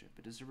relationship.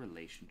 It is a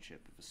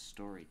relationship of a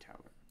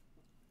storyteller.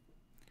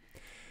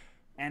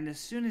 And as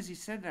soon as he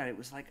said that, it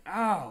was like,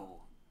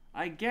 oh,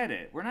 I get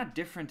it. We're not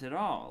different at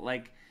all.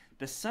 Like,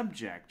 the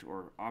subject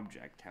or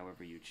object,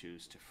 however you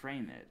choose to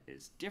frame it,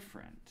 is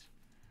different.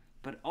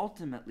 But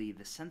ultimately,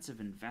 the sense of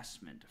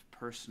investment, of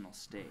personal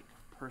stake,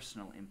 of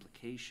personal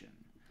implication,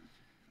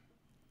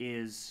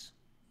 is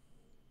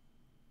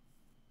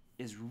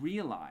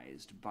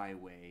realized by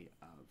way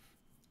of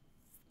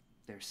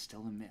there's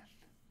still a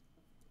myth.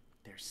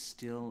 There's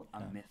still a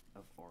myth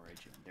of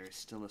origin. There is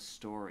still a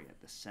story at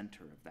the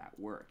center of that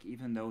work,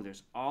 even though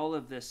there's all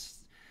of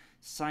this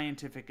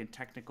scientific and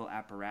technical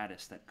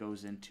apparatus that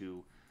goes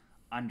into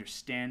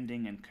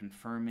understanding and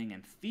confirming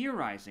and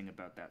theorizing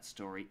about that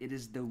story. It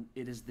is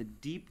the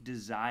deep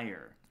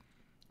desire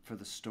for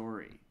the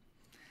story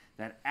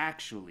that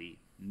actually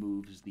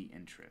moves the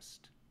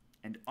interest.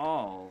 And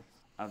all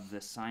of the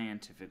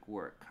scientific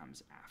work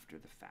comes after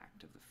the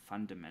fact of the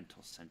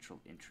fundamental central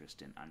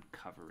interest in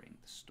uncovering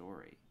the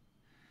story.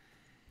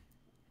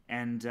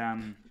 And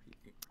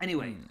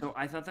anyway, so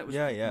I thought that was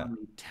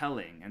really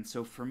telling. And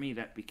so for me,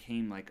 that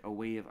became like a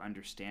way of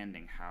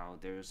understanding how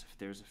there's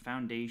a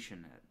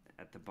foundation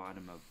at the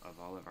bottom of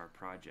all of our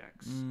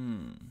projects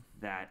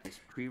that is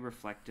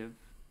pre-reflective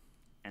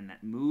and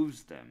that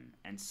moves them.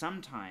 And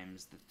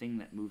sometimes the thing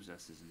that moves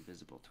us is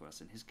invisible to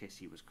us. In his case,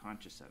 he was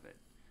conscious of it.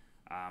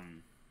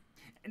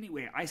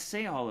 Anyway, I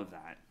say all of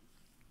that.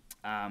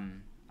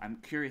 I'm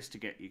curious to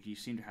get you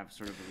seem to have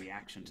sort of a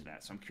reaction to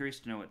that. So I'm curious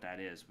to know what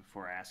that is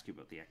before I ask you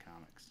about the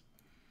economics.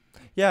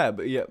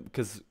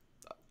 Because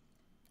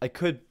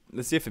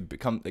let's see if it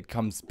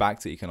comes back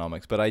to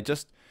economics, but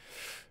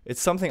it's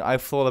something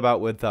I've thought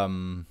about with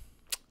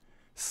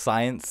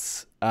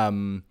science.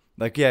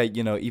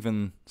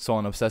 Even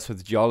someone obsessed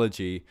with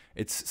geology,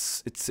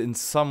 it's in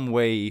some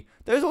way,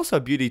 there's also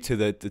a beauty to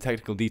the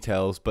technical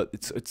details, but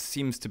it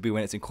seems to be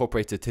when it's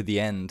incorporated to the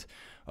end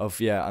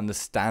of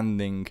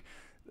understanding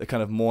the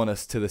kind of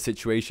moreness to the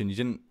situation. You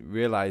didn't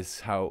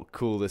realize how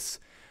cool this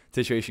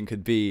situation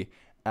could be,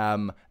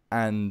 because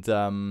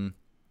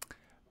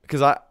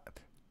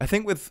I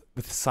think with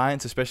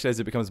science, especially as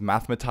it becomes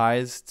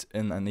mathematized,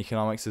 and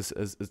economics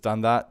has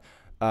done that,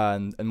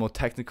 and more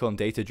technical and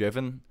data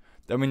driven.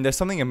 I mean, there's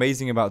something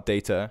amazing about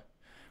data,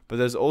 but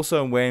there's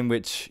also a way in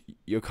which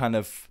you're kind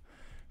of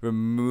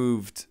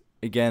removed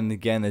again and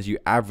again as you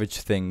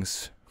average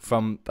things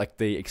from like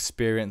the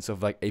experience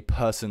of like a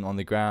person on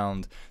the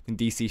ground. I think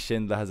DC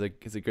Schindler has a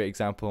great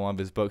example in one of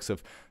his books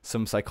of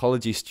some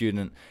psychology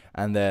student,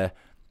 and they're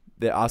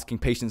asking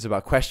patients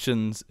about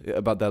questions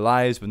about their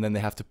lives, but then they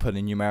have to put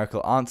a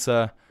numerical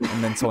answer,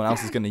 and then someone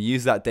else is going to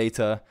use that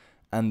data,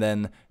 and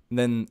then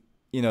then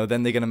they're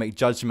going to make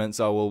judgments.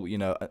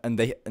 And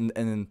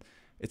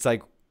it's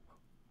like,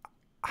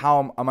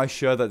 how am I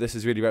sure that this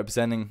is really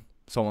representing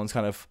someone's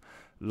kind of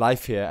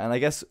life here? And I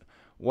guess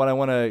what I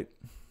want to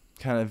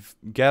kind of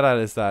get at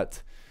is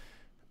that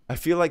I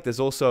feel like there's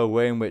also a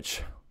way in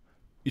which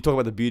you talk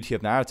about the beauty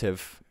of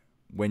narrative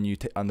when you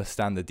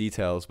understand the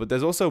details, but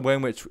there's also a way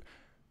in which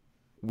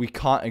we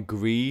can't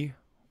agree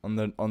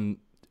on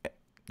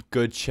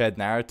good shared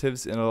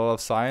narratives in a lot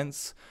of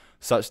science,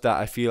 such that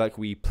I feel like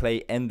we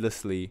play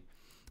endlessly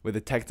with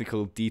the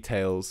technical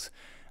details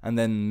and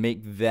then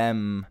make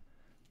them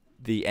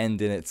the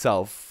end in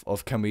itself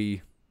of, can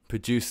we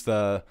produce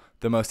the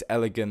most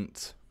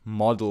elegant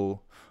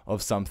model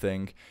of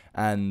something,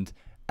 and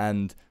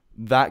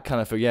that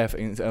kind of,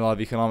 in a lot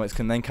of economics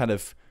can then kind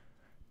of,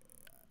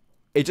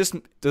 it just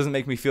doesn't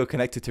make me feel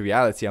connected to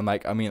reality. I'm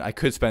like, I mean, I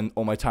could spend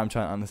all my time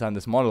trying to understand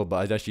this model,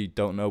 but I actually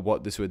don't know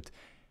what this would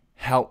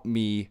help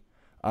me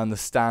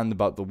understand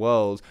about the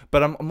world.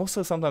 But I'm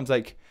also sometimes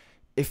like,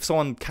 if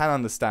someone can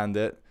understand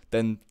it,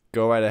 then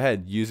go right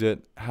ahead, use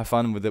it, have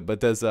fun with it.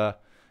 But there's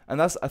and and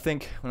that's, I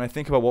think, when I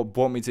think about what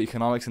brought me to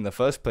economics in the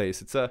first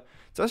place, it's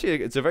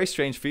actually a very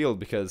strange field,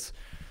 because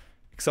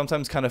it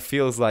sometimes kind of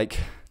feels like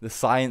the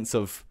science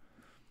of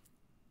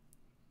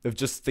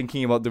just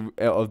thinking about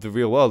the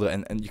real world,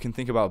 and you can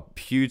think about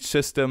huge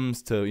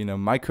systems to, you know,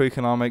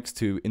 microeconomics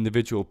to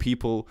individual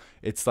people.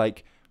 It's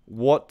like,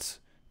 what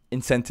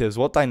incentives,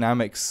 what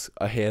dynamics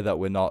are here that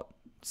we're not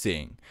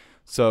seeing?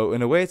 So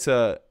in a way, it's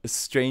a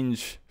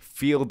strange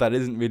field that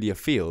isn't really a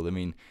field. I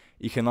mean,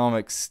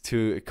 economics,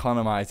 to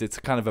economize, it's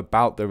kind of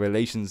about the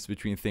relations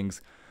between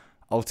things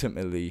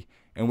ultimately,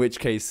 in which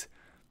case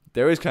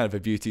there is kind of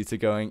a beauty to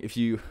going, if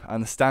you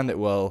understand it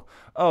well,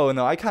 oh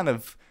no, I kind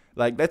of,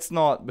 like, let's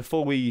not,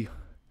 before we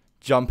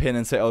jump in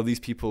and say, oh, these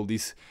people,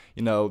 these,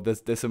 you know,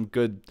 there's some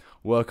good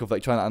work of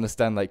like trying to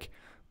understand like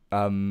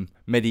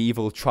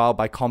medieval trial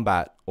by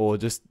combat, or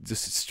just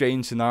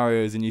strange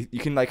scenarios, and you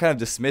can like kind of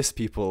dismiss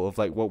people of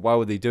like, well, why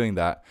were they doing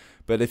that?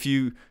 But if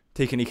you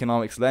take an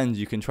economics lens,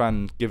 you can try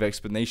and give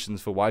explanations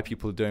for why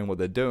people are doing what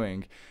they're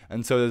doing.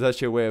 And so there's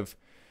actually a way of,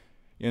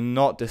 you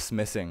know, not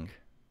dismissing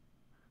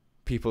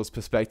people's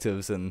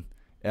perspectives, and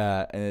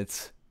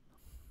it's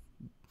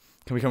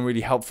can become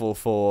really helpful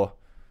for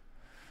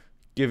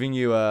giving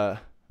you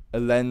a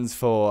lens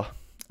for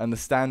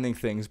understanding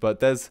things. But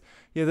there's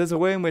a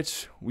way in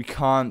which we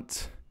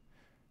can't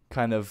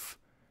kind of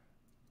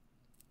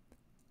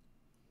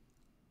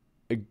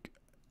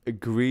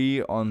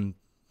agree on,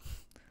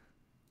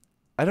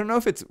 I don't know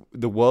if it's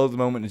the world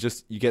moment, it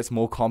just, it gets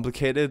more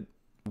complicated.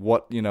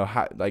 What, you know,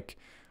 like,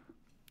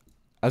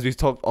 as we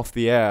talked off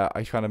the air,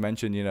 I kind of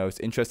mentioned, you know, it's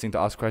interesting to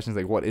ask questions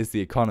like, what is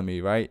the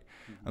economy, right?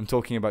 Mm-hmm. I'm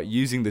talking about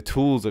using the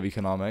tools of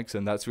economics,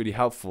 and that's really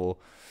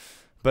helpful.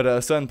 But at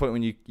a certain point,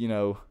 when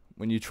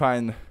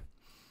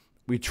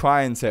we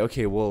try and say,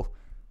 okay, well,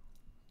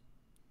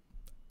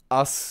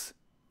 us,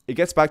 it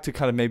gets back to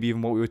kind of maybe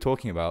even what we were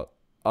talking about,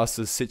 us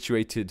as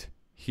situated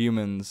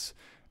humans,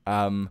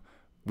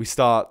 we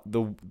start,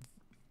 the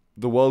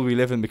world we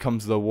live in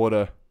becomes the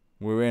water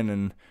we're in,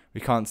 and we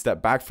can't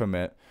step back from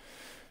it.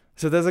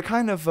 So there's a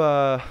kind of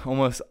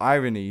almost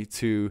irony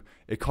to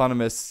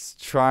economists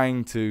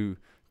trying to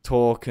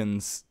talk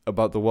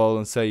about the world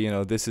and say, you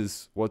know, this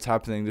is what's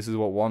happening, this is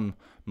what one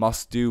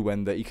must do,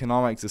 when the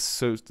economics,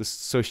 the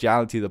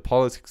sociality, the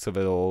politics of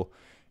it all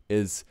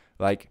is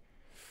like,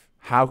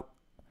 how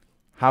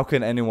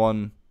can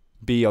anyone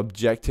be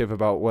objective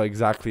about what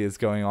exactly is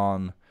going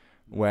on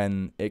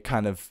when it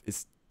kind of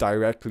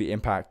directly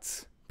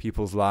impacts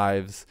people's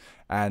lives,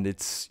 and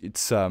it's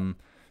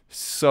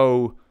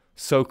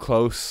so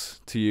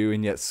close to you,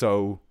 and yet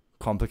so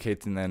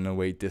complicated and in a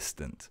way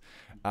distant.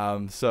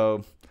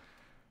 So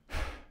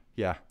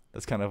yeah,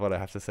 that's kind of what I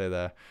have to say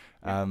there.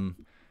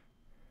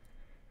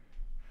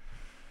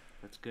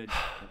 That's good.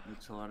 That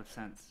makes a lot of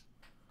sense.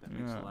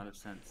 A lot of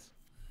sense.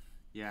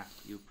 Yeah,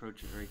 you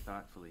approach it very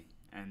thoughtfully,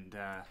 and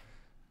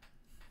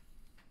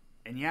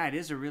yeah, it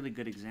is a really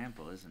good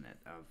example, isn't it,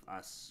 of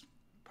us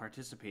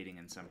participating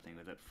in something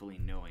without fully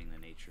knowing the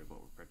nature of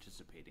what we're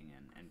participating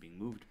in, and being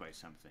moved by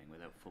something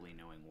without fully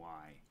knowing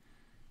why,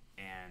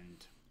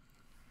 and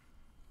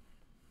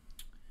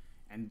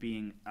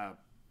being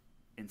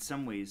in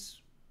some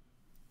ways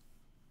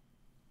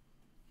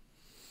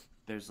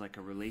there's like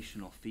a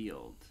relational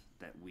field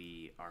that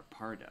we are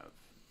part of,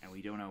 and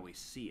we don't always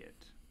see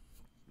it,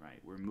 right?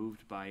 We're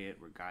moved by it,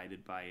 we're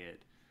guided by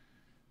it,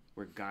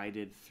 we're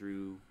guided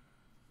through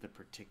the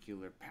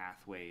particular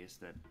pathways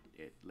that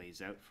it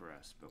lays out for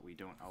us, but we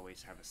don't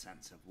always have a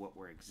sense of what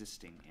we're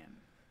existing in.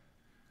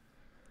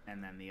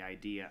 And then the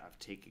idea of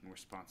taking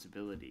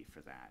responsibility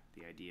for that,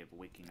 the idea of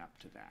waking up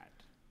to that,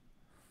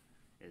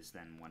 is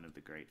then one of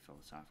the great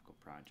philosophical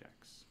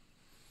projects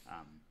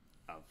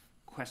of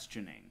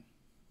questioning,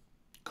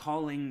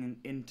 calling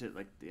into,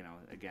 like, you know,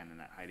 again in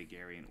that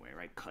Heideggerian way,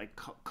 right? Like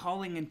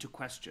calling into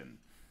question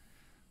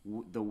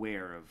the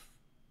where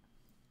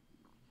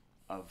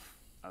of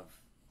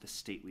the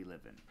state we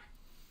live in,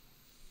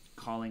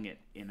 calling it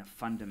in a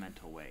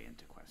fundamental way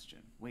into question.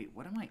 Wait,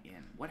 what am I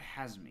in? What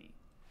has me?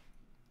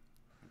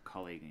 A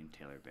colleague named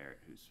Taylor Barrett,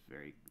 who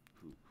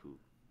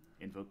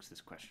invokes this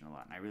question a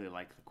lot, and I really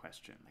like the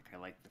question. Like, I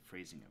like the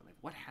phrasing of it. Like,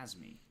 what has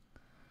me?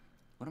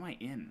 What am I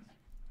in?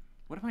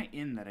 What am I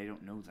in that I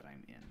don't know that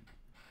I'm in?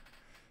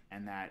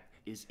 And that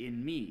is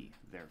in me,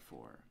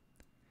 therefore.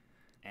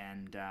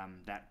 And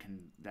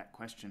that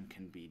question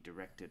can be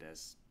directed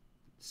as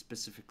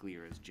specifically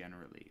or as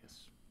generally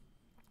as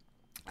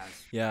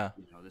yeah,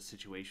 you know, the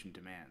situation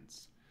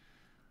demands.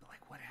 But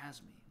like, what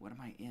has me? What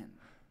am I in?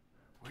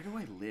 Where do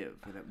I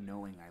live without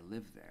knowing I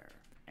live there?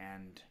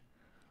 And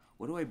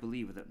what do I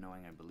believe without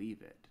knowing I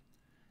believe it?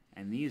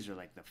 And these are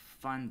like the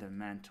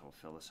fundamental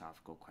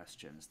philosophical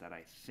questions that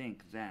I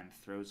think then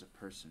throws a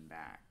person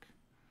back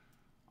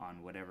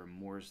on whatever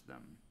moors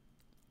them,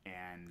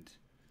 and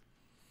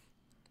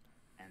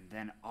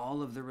then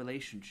all of the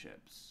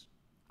relationships,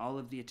 all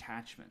of the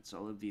attachments,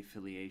 all of the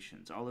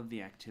affiliations, all of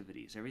the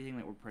activities, everything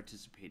that we're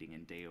participating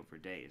in day over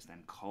day is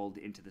then called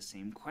into the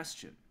same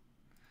question,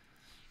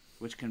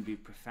 which can be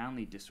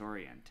profoundly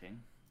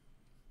disorienting.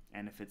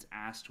 And if it's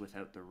asked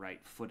without the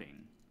right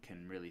footing,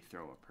 can really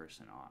throw a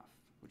person off,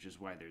 which is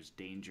why there's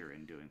danger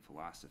in doing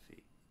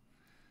philosophy.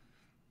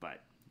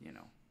 But, you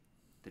know,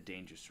 the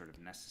danger is sort of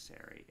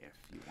necessary if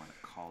you want to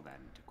call that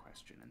into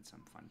question in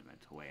some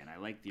fundamental way. And I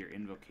like your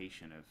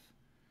invocation of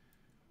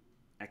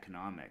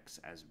economics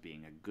as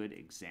being a good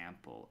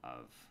example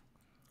of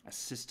a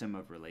system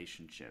of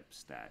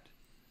relationships that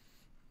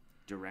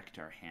direct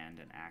our hand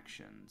and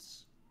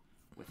actions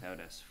without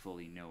us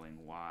fully knowing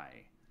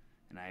why.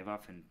 And I've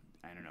often,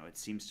 I don't know, it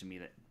seems to me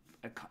that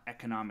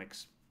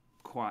economics,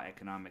 qua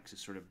economics, is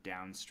sort of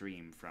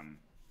downstream from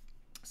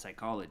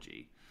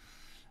psychology,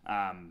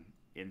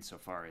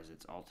 insofar as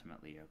it's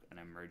ultimately an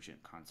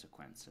emergent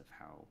consequence of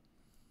how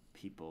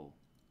people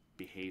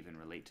behave and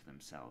relate to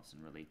themselves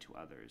and relate to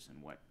others,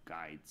 and what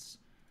guides,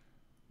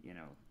 you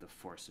know, the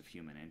force of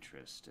human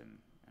interest and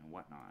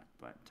whatnot.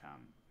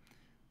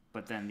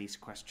 But then these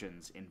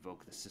questions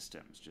invoke the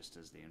systems just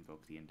as they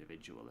invoke the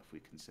individual, if we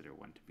consider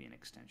one to be an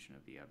extension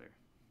of the other.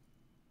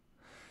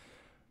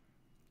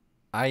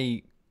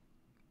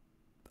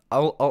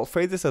 I'll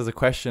phrase this as a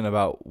question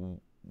about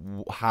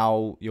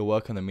how your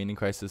work on the meaning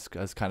crisis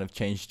has kind of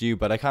changed you,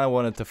 but I kind of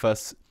wanted to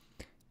first,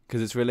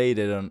 because it's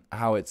related, on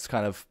how it's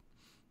kind of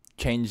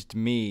changed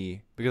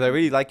me, because I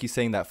really like you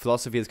saying that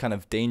philosophy is kind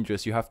of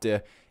dangerous. You have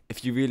to,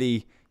 if you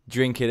really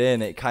drink it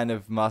in, it kind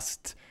of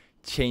must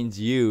change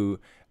you.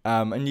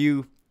 And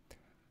you,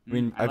 I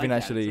mean, I've been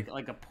actually... It's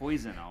like a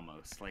poison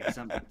almost. Like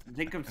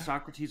think of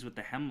Socrates with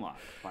the hemlock,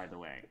 by the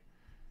way.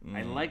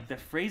 I like the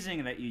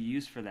phrasing that you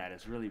use for that.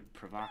 Is really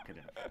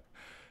provocative.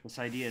 This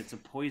idea, it's a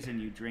poison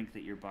you drink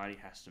that your body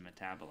has to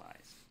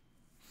metabolize.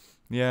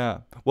 Yeah.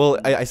 Well,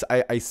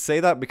 I say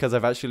that because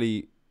I've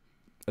actually,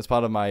 as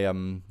part of my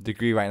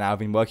degree right now, I've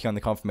been working on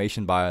the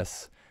confirmation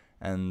bias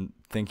and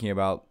thinking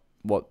about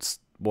what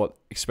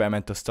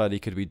experimental study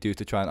could we do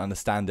to try and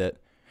understand it.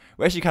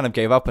 We actually kind of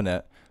gave up on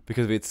it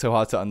because it's so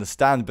hard to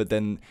understand, but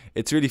then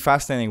it's really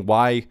fascinating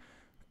why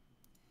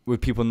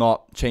would people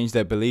not change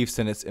their beliefs.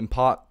 And it's in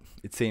part,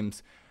 it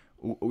seems,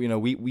 you know,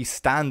 we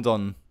stand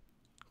on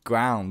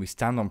ground, we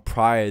stand on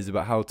priors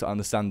about how to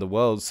understand the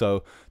world.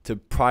 So to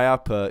pry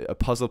up a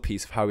puzzle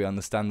piece of how we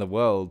understand the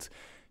world,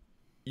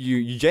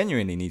 you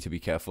genuinely need to be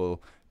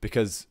careful,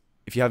 because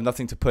if you have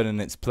nothing to put in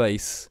its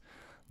place,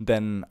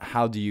 then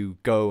how do you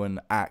go and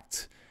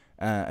act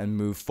and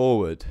move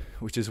forward?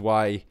 Which is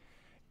why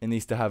it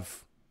needs to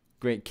have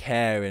great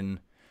care in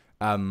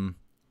and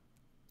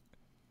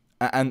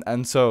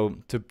so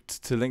to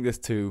link this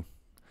to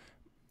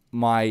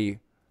my,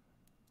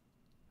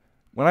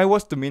 when I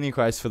watched the meaning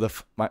crisis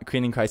for my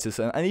cleaning crisis,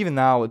 and even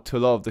now to a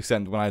lot of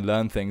extent when I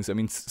learn things, I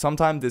mean,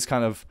 sometimes it's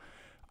kind of,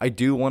 I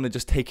do want to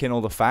just take in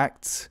all the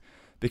facts,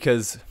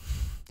 because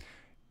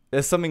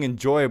there's something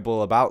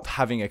enjoyable about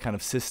having a kind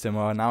of system,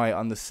 or now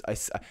I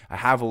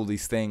have all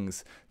these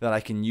things that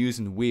I can use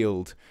and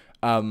wield.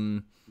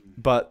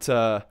 But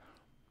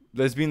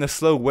there's been a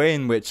slow way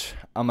in which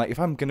I'm like, if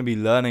I'm going to be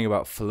learning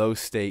about flow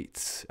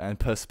states and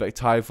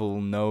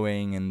perspectival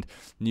knowing and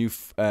new,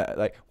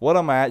 like, what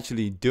am I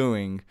actually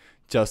doing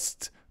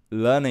just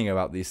learning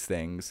about these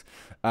things?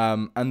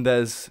 And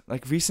there's,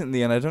 like,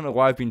 recently, and I don't know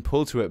why I've been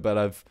pulled to it, but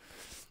I've,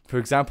 for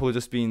example,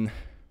 just been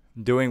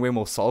doing way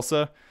more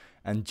salsa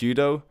and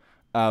judo.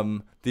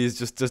 These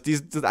just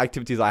these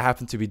activities I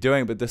happen to be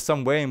doing, but there's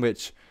some way in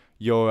which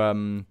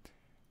you're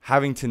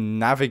having to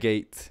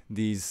navigate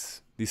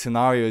these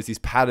scenarios, these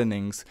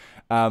patternings,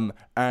 and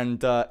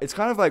it's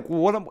kind of like,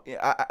 well,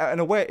 in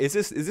a way, is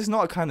this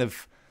not a kind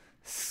of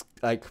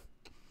like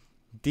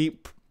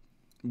deep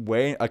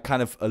way, a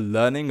kind of a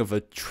learning of a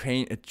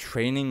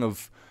training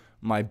of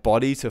my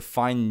body to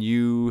find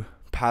new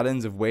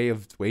patterns of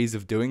ways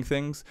of doing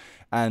things?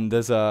 And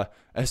there's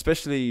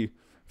especially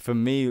for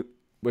me,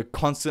 we're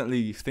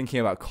constantly thinking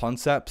about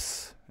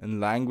concepts and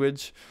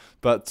language,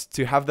 but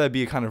to have there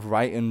be a kind of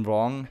right and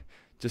wrong,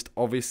 just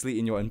obviously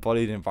in your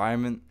embodied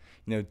environment,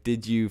 you know,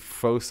 did you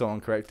throw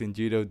someone correctly in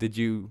judo? Did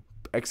you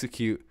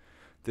execute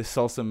this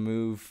salsa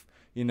move?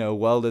 You know,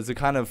 well, there's a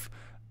kind of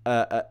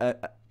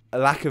a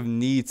lack of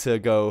need to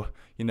go,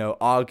 you know,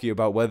 argue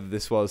about whether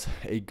this was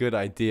a good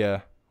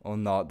idea or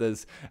not.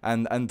 There's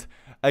and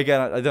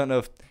again, I don't know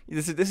if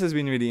this has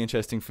been really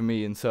interesting for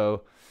me, and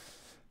so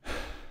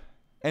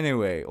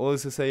anyway, all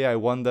this to say, yeah, I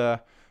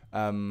wonder,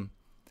 and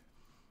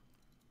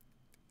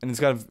it's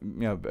kind of,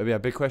 you know, a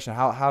big question.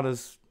 How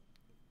does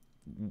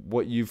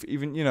what you've,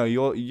 even, you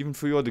know, even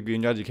through your degree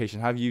and your education,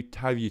 have you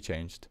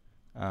changed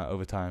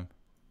over time?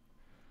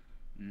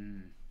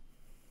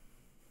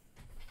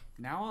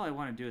 Now all I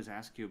want to do is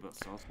ask you about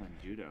salsa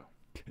and judo.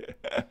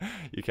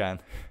 You can.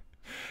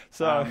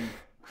 So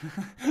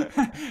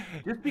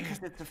just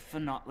because it's a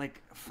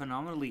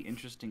phenomenally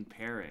interesting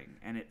pairing,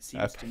 and it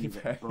seems to me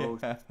that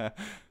both,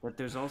 but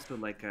there's also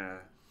like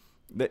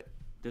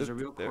there's a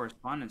real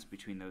correspondence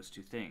between those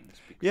two things.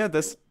 Yeah,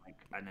 there's like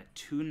an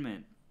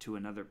attunement to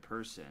another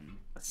person,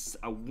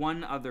 a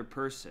one other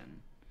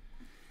person,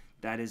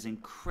 that is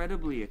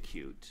incredibly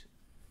acute,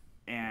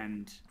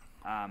 and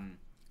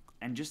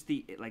just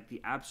the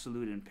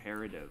absolute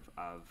imperative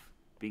of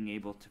being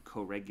able to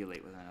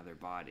co-regulate with another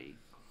body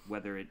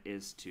whether it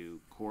is to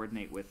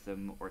coordinate with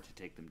them or to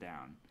take them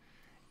down.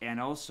 And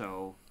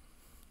also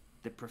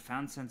the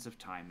profound sense of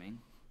timing,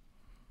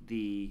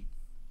 the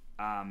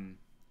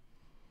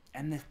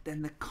and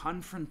the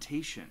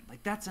confrontation.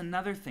 Like, that's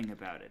another thing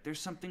about it. There's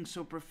something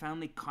so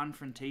profoundly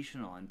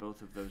confrontational in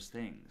both of those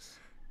things.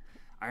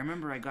 I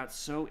remember I got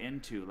so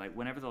into, like,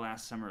 whenever the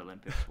last Summer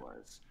Olympics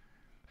was,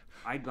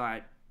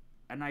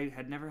 and I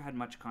had never had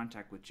much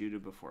contact with judo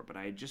before, but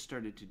I had just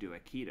started to do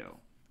Aikido,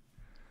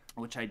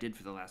 which I did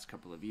for the last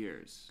couple of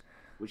years,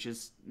 which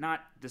is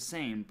not the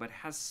same, but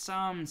has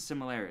some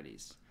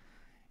similarities.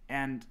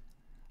 And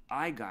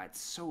I got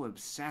so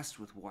obsessed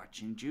with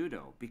watching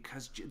judo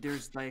because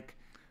there's, like,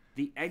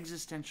 the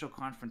existential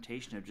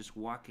confrontation of just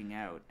walking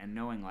out and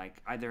knowing, like,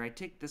 either I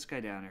take this guy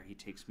down or he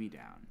takes me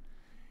down.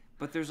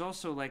 But there's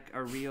also, like,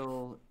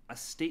 a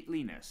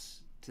stateliness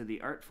to the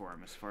art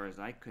form, as far as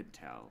I could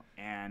tell,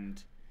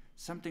 and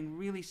something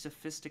really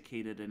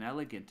sophisticated and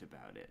elegant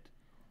about it.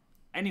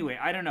 Anyway,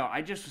 I don't know.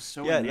 I just was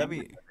so enamored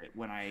with it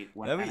when I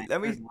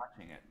started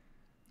watching it.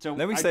 So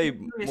let me say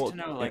curious more, to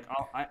know, like,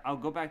 I'll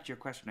go back to your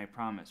question, I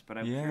promise. But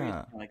I'm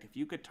curious, like, if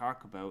you could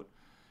talk about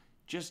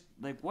just,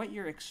 like, what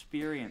your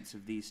experience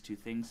of these two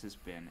things has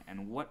been,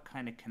 and what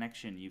kind of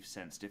connection you've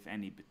sensed, if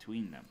any,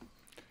 between them.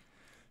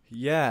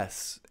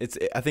 Yes,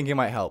 I think it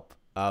might help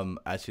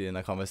actually in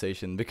the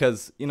conversation,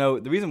 because, you know,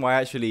 the reason why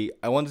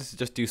I wanted to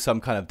just do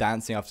some kind of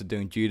dancing after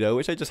doing judo,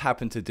 which I just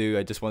happened to do.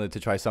 I just wanted to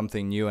try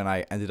something new, and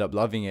I ended up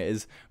loving it.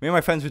 Is me and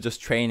my friends were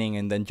just training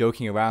and then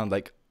joking around,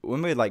 like,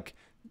 when we're, like,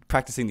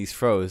 practicing these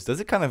throws,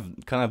 does it kind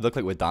of look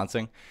like we're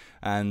dancing?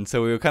 And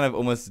so we were kind of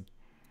almost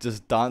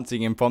just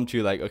dancing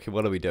impromptu, like, okay,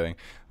 what are we doing?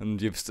 And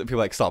people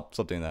like, stop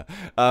doing that.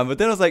 But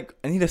then I was like,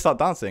 I need to start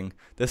dancing.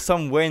 There's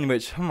some way in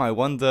which, I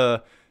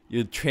wonder,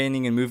 you're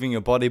training and moving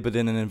your body, but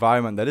in an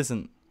environment that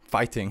isn't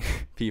fighting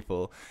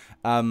people.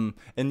 And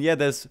yeah,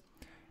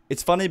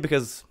 it's funny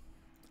because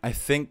I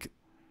think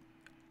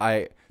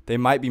they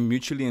might be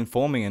mutually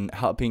informing and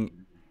helping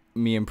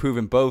me improve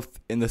in both,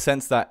 in the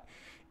sense that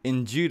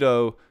in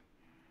judo,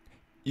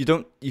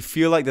 you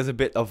feel like there's a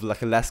bit of,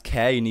 like, a less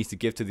care you need to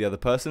give to the other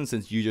person,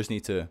 since you just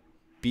need to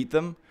beat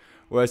them.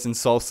 Whereas in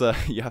salsa,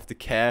 you have to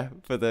care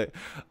for the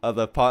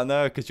other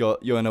partner, because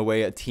you're in a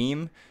way a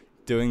team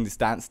doing this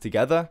dance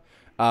together.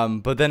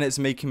 But then it's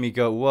making me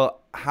go,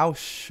 well, how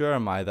sure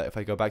am I that if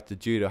I go back to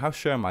judo, how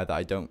sure am I that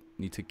I don't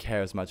need to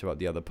care as much about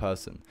the other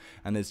person?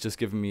 And it's just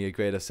giving me a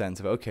greater sense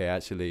of, okay,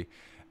 actually.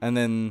 And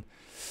then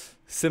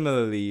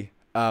similarly,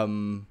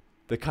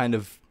 the kind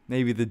of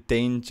maybe the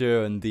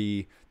danger and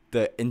the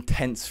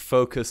intense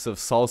focus of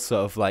salsa,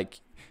 of, like,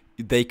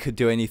 they could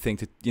do anything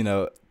to, you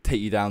know,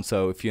 take you down.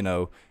 So if you're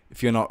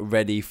not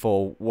ready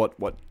for what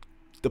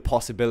the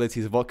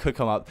possibilities of what could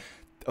come up,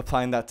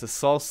 applying that to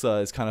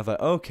salsa is kind of like,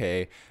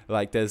 okay,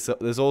 like, there's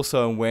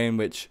also a way in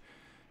which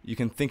you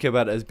can think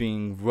about it as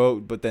being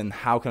rote, but then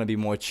how can I be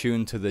more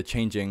attuned to the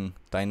changing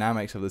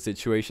dynamics of the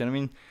situation? I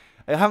mean,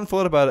 I haven't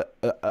thought about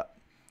it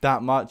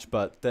that much,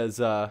 but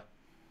there's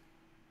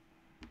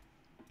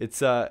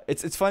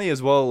it's funny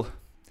as well.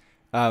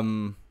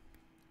 You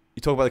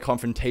talk about the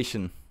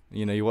confrontation.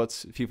 You know, you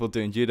watch people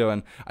doing judo,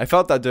 and I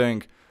felt that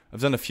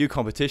I've done a few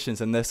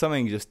competitions, and there's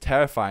something just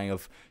terrifying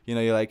of, you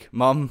know, you're like,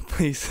 Mom,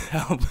 please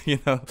help, you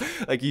know,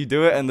 like, you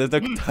do it and there's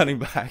no turning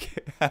back.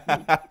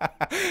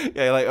 Yeah,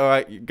 you're like, all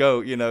right,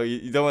 go, you know,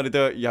 you don't want to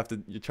do it,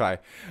 you try.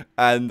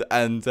 And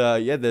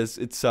yeah,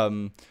 it's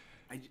something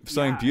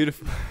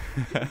beautiful.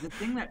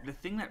 the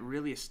thing that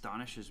really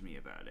astonishes me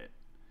about it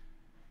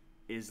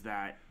is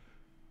that,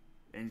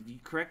 and you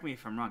correct me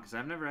if I'm wrong, because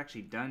I've never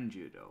actually done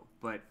judo,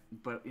 but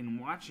in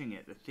watching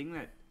it, the thing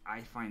that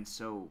I find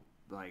so,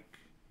 like,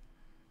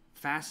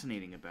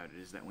 fascinating about it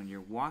is that when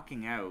you're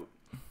walking out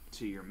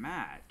to your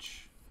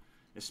match,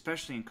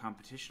 especially in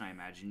competition, I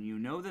imagine, you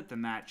know that the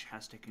match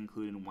has to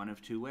conclude in one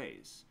of two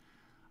ways.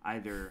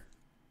 Either,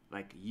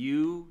 like,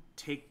 you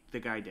take the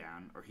guy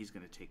down, or he's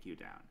going to take you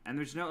down. And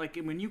there's no, like,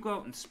 when you go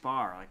out and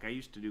spar, like, I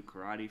used to do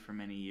karate for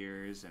many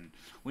years, and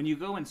when you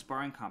go in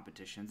sparring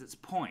competitions, it's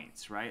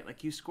points, right?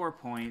 Like, you score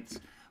points,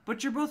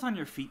 but you're both on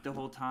your feet the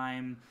whole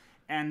time,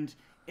 and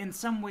in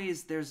some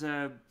ways there's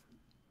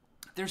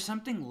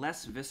something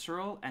less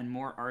visceral and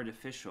more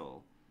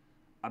artificial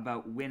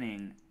about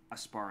winning a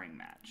sparring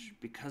match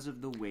because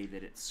of the way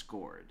that it's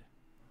scored.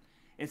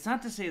 It's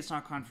not to say it's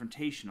not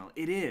confrontational.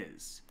 It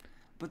is.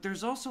 But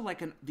there's also,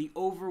 like, the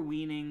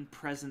overweening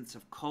presence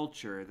of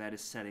culture that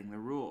is setting the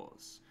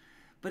rules.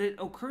 But it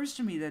occurs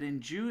to me that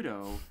in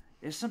judo,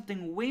 there's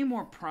something way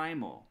more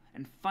primal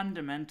and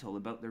fundamental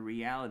about the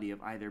reality of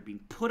either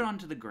being put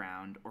onto the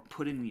ground or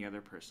putting the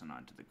other person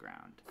onto the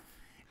ground.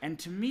 And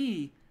to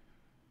me,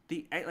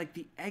 the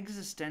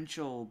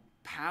existential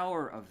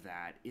power of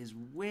that is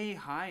way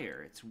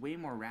higher. It's way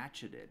more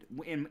ratcheted,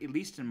 at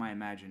least in my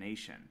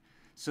imagination.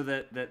 So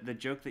the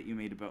joke that you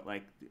made about,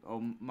 like,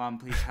 oh, Mom,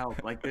 please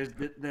help. Like, there's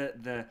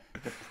the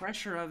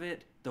pressure of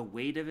it, the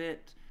weight of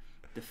it,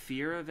 the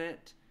fear of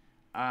it.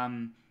 I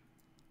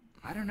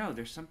don't know.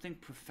 There's something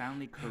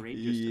profoundly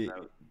courageous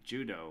about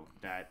judo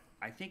that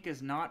I think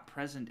is not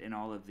present in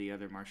all of the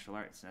other martial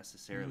arts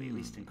necessarily, at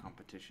least in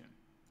competition.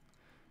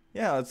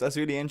 Yeah, that's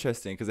really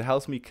interesting because it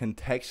helps me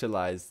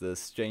contextualize the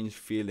strange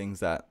feelings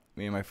that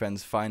me and my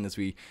friends find as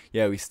we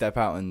step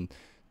out and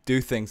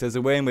do things. There's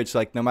a way in which,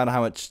 like, no matter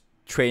how much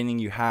training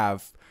you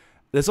have,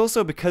 there's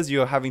also, because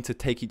you're having to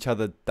take each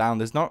other down,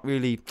 there's not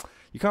really,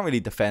 you can't really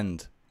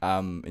defend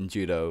in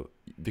judo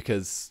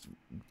because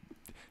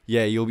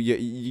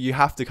you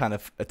have to kind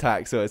of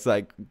attack. So it's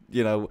like,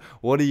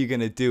 what are you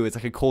gonna do? It's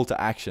like a call to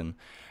action.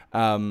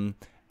 I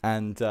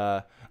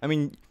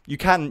mean, you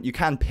can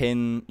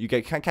pin,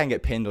 can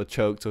get pinned or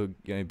choked or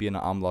be in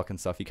an arm lock and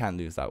stuff. You can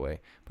lose that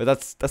way, but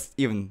that's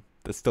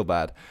still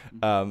bad.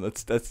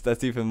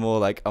 That's even more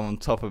like I'm on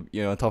top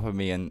of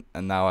me, and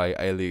now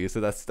I lose.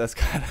 So that's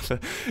kind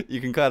of you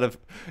can kind of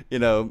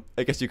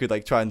I guess you could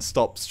like try and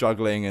stop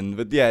struggling,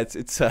 but yeah,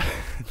 it's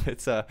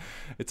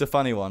a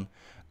funny one.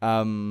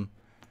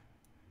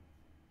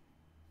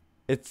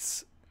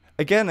 It's,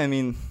 again, I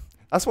mean,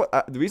 that's what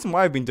the reason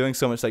why I've been doing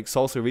so much like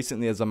salsa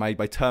recently is my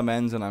term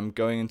ends and I'm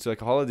going into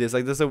like a holiday. Is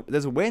like there's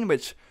a way in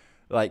which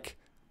like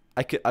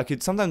I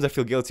could sometimes I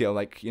feel guilty. I'm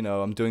like,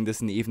 I'm doing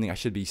this in the evening. I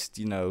should be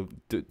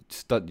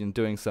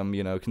doing some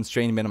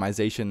constraint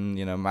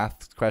minimization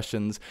math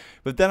questions.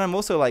 But then I'm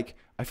also like,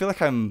 I feel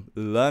like I'm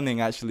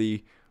learning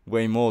actually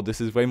way more.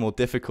 This is way more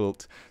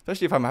difficult,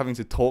 especially if I'm having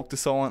to talk to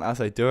someone as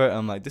I do it.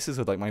 I'm like, this is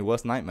like my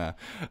worst nightmare.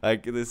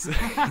 Like this,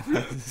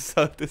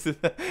 so this is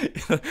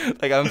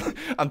like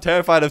I'm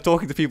terrified of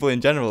talking to people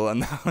in general, and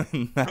now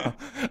I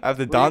have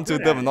to dance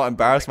with them and not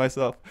embarrass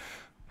myself.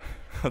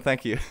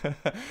 Thank you.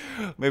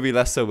 Maybe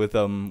less so with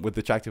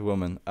attractive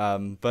women.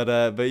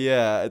 But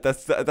yeah,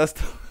 that's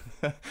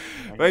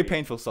very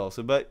painful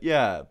salsa. But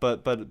yeah,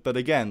 but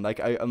again, like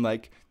I'm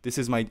like, this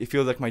is it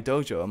feels like my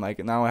dojo. I'm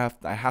like, now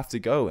I have to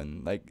go,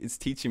 and like it's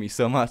teaching me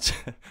so much.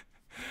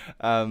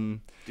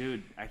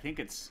 Dude, I think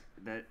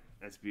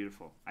that's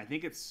beautiful. I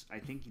think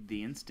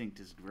the instinct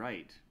is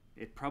right.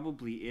 It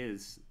probably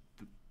is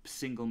the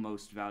single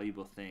most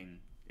valuable thing.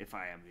 If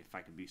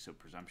I could be so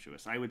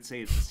presumptuous, I would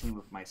say it's the same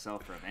with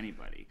myself or of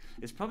anybody.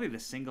 It's probably the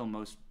single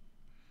most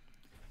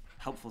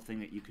helpful thing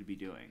that you could be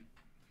doing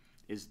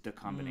is the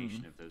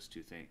combination of those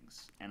two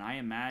things. And I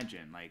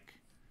imagine like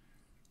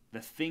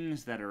the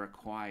things that are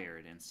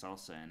acquired in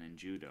salsa and in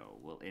judo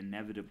will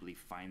inevitably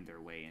find their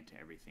way into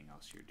everything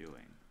else you're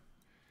doing.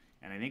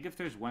 And I think if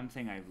there's one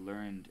thing I've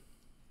learned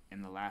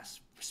in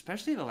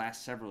especially the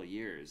last several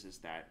years, is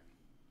that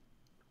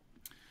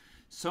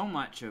so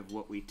much of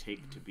what we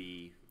take to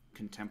be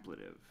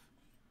contemplative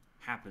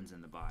happens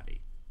in the body,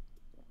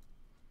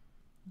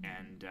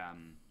 and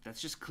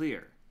that's just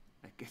clear.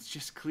 Like, it's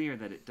just clear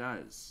that it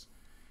does.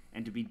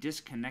 And to be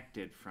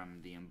disconnected from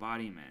the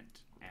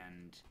embodiment,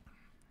 and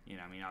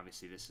I mean,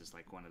 obviously this is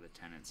like one of the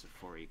tenets of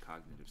 4E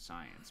cognitive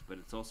science, but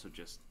it's also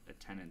just a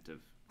tenet of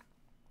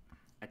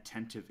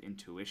attentive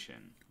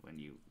intuition. When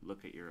you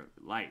look at your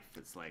life,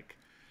 it's like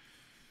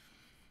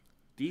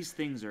these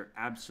things are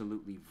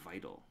absolutely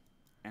vital.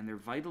 And they're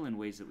vital in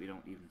ways that we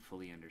don't even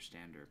fully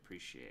understand or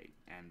appreciate.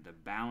 And the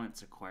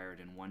balance acquired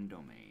in one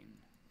domain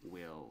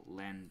will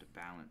lend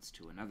balance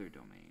to another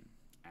domain.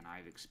 And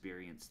I've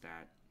experienced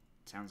that.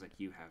 It sounds like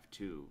you have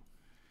too.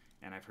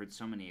 And I've heard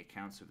so many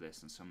accounts of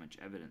this and so much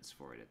evidence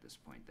for it at this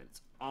point that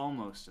it's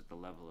almost at the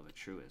level of a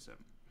truism,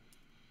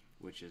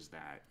 which is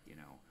that,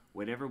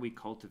 whatever we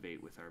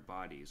cultivate with our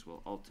bodies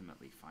will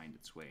ultimately find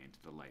its way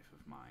into the life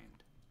of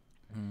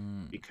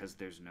mind. Because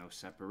there's no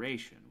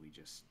separation. We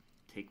just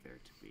take there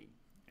to be.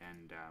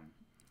 And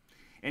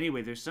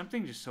anyway, there's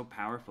something just so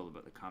powerful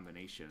about the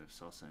combination of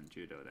salsa and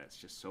judo that's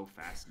just so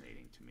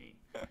fascinating to me.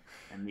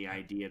 And the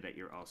idea that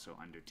you're also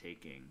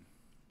undertaking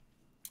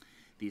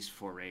these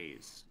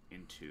forays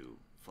into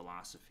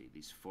philosophy,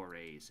 these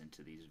forays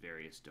into these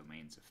various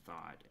domains of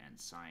thought and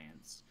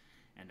science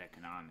and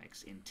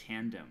economics in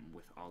tandem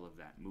with all of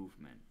that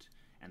movement,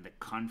 and the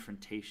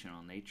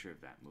confrontational nature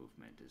of that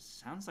movement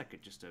sounds like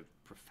just a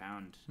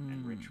profound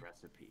and rich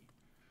recipe.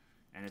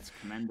 And it's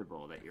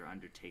commendable that you're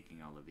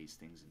undertaking all of these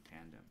things in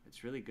tandem.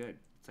 It's really good.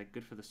 It's like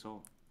good for the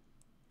soul.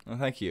 Oh,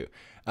 thank you.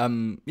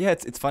 Yeah,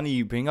 it's funny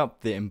you bring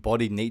up the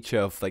embodied nature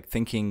of like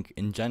thinking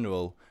in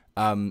general.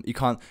 You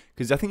can't,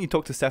 because I think you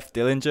talked to Seth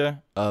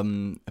Dillinger, a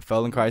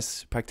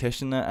Feldenkrais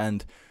practitioner,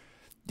 and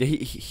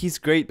he's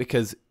great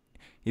because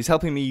he's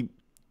helping me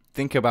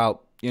think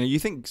about, you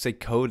think, say,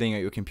 coding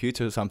at your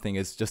computer or something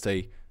is just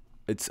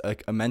it's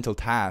a mental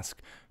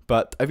task.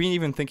 But I've been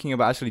even thinking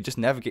about actually just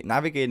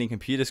navigating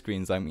computer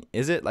screens. I mean,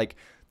 is it like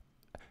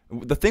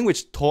the thing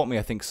which taught me,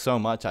 I think, so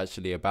much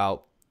actually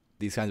about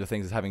these kinds of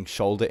things is having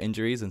shoulder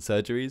injuries and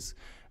surgeries,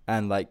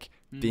 and like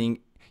being,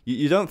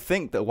 you don't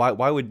think that why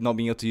would not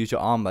being able to use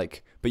your arm,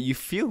 like, but you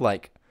feel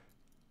like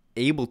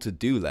able to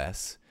do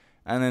less.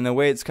 And in a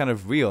way, it's kind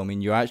of real. I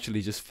mean, you're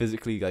actually just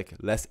physically like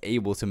less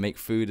able to make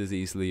food as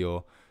easily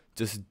or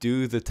just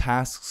do the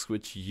tasks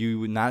which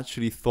you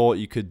naturally thought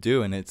you could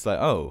do. And it's like,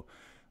 oh,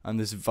 I'm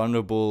this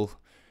vulnerable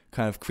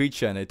kind of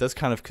creature, and it does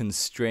kind of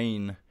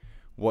constrain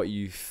what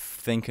you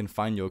think and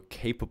find you're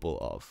capable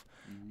of.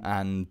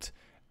 And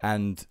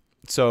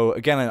so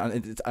again,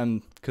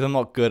 I'm because I'm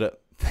not good at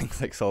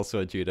things like salsa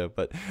or judo,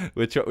 but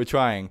we're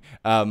trying.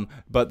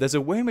 But there's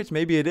a way in which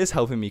maybe it is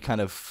helping me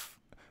kind of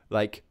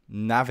like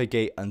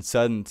navigate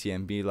uncertainty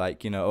and be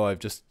like, oh, I've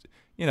just,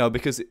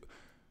 because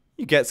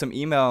you get some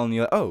email and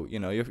you're like, oh,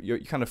 you're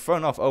kind of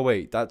thrown off. Oh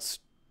wait, that's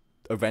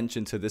a wrench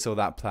into this or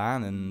that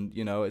plan, and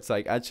it's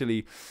like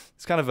actually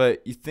it's kind of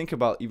you think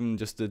about even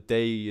just a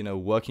day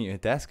working at your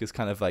desk is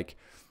kind of like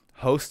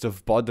host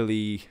of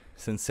bodily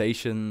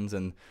sensations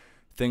and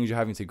things you're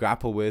having to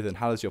grapple with, and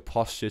how does your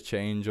posture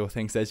change or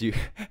things as you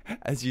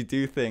as you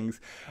do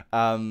things,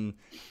 and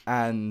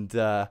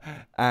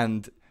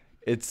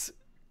it's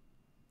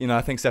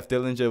I think Seth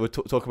Dillinger would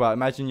talk about,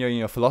 imagine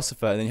you're a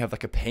philosopher and then you have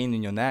like a pain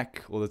in your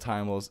neck all the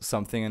time or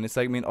something, and it's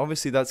like,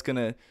 obviously that's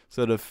gonna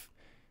sort of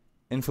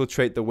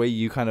infiltrate the way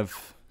you kind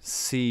of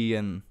see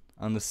and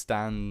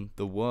understand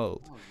the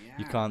world. Oh, yeah.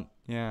 You can't,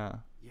 yeah.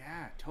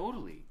 Yeah,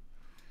 totally.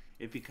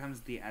 It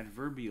becomes the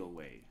adverbial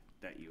way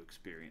that you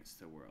experience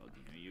the world.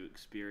 You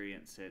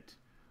experience it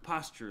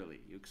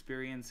posturally, you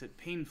experience it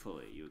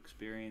painfully, you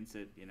experience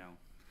it,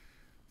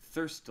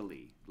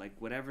 thirstily. Like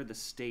whatever the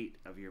state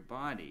of your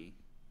body,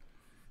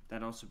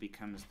 that also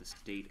becomes the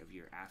state of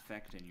your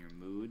affect and your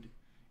mood.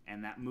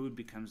 And that mood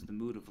becomes the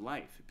mood of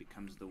life. It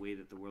becomes the way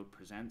that the world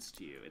presents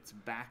to you. It's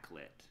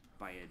backlit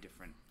by a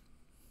different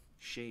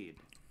shade.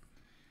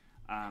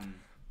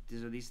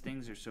 These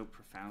things are so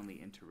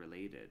profoundly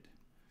interrelated.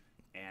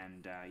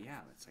 And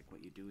it's like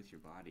what you do with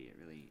your body. It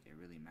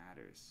really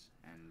matters.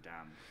 And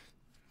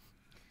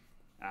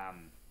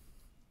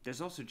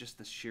there's also just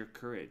the sheer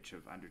courage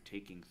of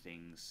undertaking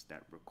things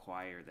that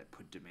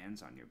put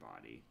demands on your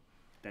body,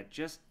 that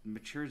just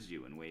matures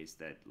you in ways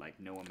that like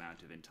no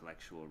amount of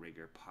intellectual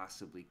rigor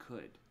possibly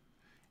could.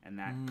 And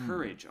that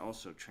courage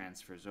also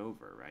transfers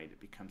over, right?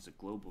 It becomes a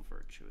global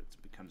virtue. It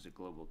becomes a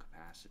global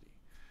capacity.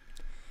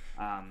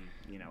 A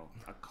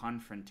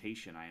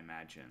confrontation, I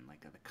imagine,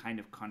 like the kind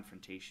of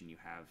confrontation you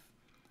have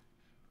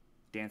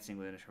dancing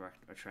with an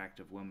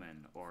attractive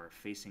woman or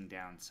facing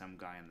down some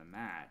guy on the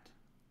mat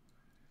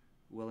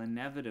will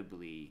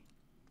inevitably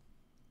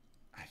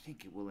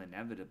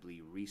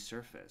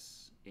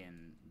resurface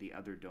in the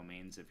other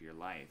domains of your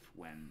life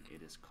when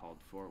it is called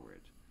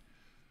forward,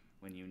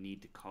 when you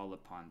need to call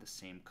upon the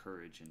same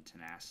courage and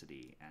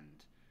tenacity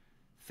and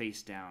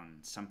face down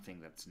something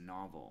that's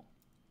novel.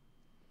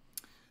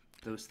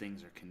 Those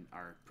things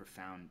are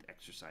profound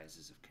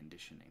exercises of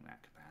conditioning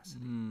that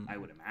capacity. I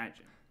would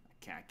imagine.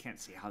 I can't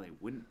see how they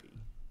wouldn't be.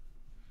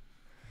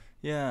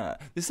 Yeah,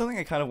 there's something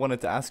I kind of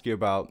wanted to ask you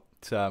about.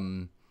 I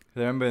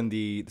remember in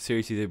the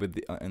series you did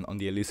with on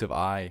the elusive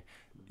eye,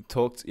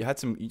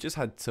 you just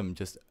had some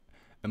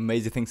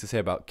amazing things to say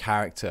about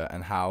character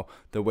and how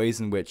the ways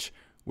in which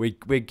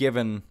we're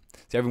given.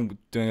 So everyone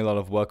doing a lot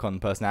of work on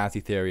personality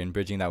theory and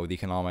bridging that with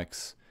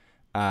economics,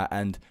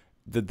 and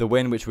the way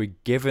in which we're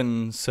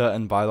given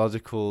certain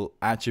biological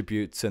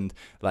attributes, and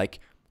like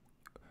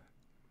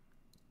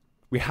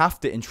we have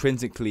to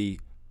intrinsically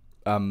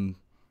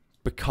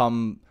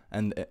become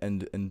and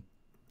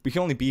we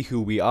can only be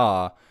who we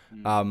are.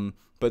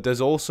 But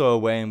there's also a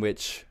way in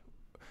which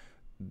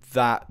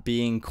that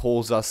being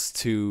calls us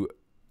to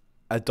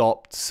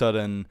adopt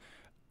certain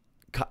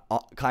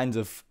kinds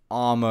of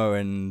armor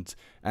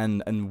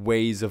and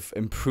ways of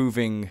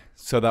improving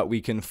so that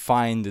we can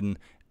find and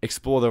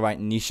explore the right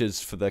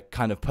niches for the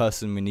kind of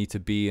person we need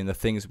to be and the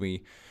things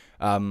we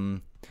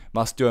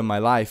must do in my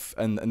life.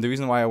 And the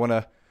reason why I want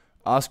to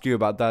ask you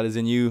about that is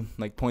in you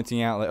like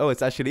pointing out like, oh,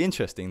 it's actually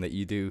interesting that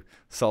you do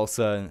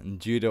salsa and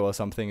judo or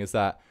something, is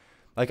that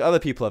like other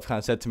people have kind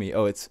of said to me,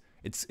 oh, it's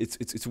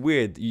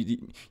weird, you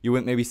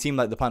wouldn't maybe seem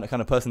like the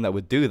kind of person that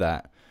would do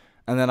that.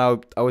 And then I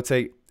would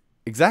say,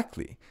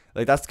 exactly,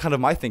 like that's kind of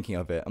my thinking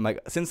of it. I'm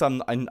like, since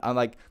I'm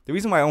like, the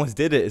reason why I almost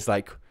did it is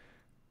like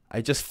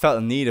I just felt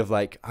a need of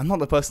like, I'm not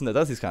the person that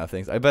does these kind of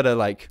things, I better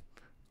like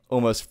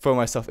almost throw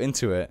myself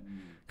into it.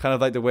 Kind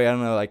of like the way, I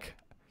don't know, like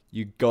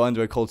you go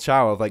under a cold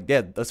shower of like,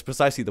 yeah, that's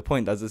precisely the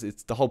point.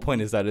 It's the whole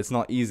point is that it's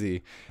not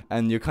easy,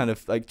 and you're kind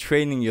of like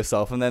training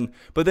yourself,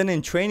 but then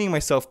in training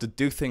myself to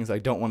do things I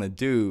don't want to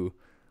do,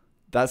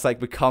 that's like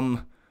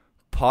become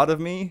part of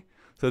me.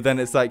 So then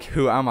it's like,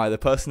 who am I, the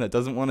person that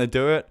doesn't want to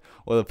do it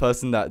or the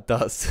person that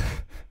does?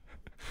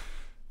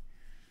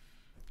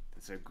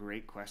 That's a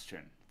great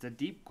question. It's a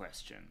deep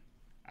question.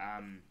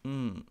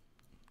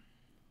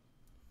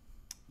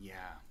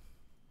 Yeah.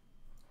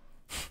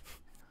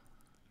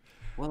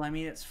 Well, I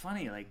mean, it's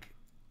funny, like,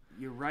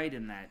 you're right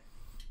in that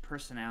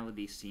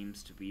personality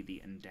seems to be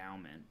the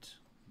endowment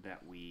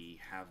that we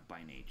have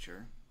by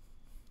nature,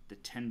 the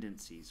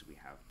tendencies we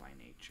have by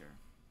nature.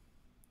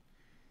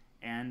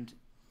 And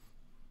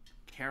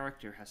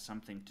character has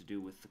something to do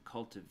with the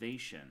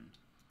cultivation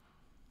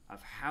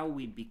of how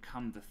we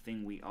become the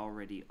thing we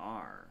already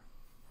are.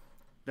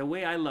 The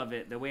way I love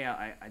it, the way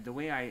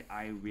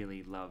I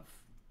really love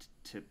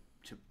to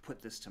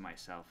put this to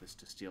myself is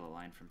to steal a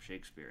line from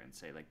Shakespeare and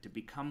say, like, to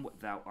become what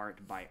thou art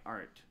by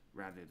art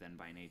rather than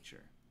by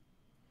nature.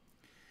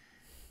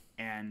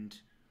 And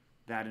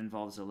that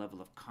involves a level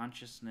of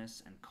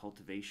consciousness and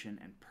cultivation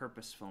and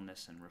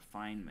purposefulness and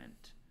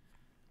refinement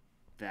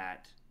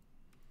that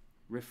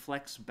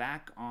reflects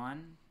back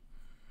on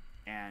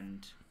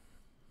and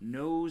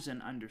knows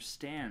and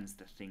understands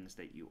the things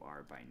that you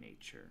are by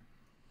nature,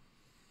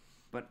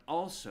 but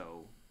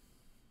also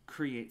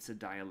creates a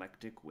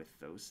dialectic with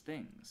those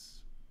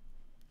things.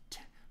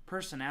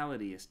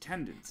 Personality is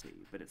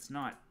tendency, but it's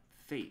not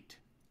fate.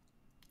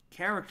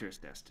 Character is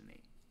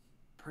destiny.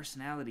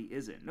 Personality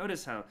isn't.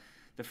 Notice how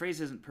the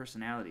phrase isn't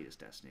personality is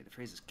destiny. The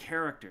phrase is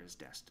character is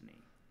destiny.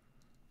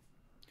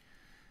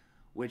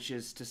 Which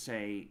is to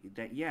say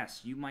that,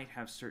 yes, you might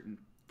have certain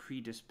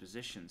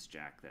predispositions,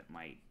 Jack, that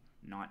might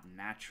not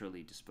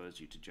naturally dispose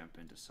you to jump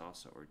into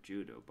salsa or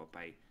judo, but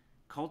by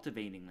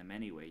cultivating them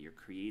anyway, you're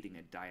creating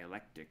a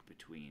dialectic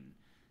between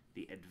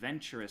the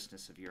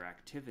adventurousness of your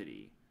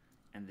activity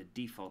and the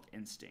default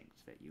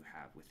instinct that you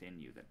have within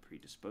you that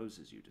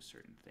predisposes you to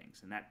certain things.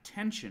 And that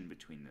tension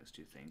between those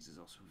two things is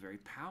also very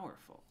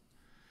powerful.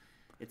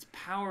 It's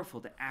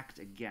powerful to act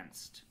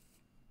against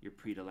your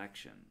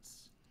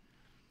predilections.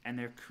 And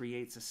there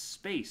creates a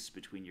space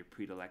between your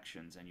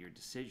predilections and your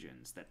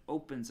decisions that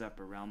opens up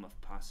a realm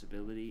of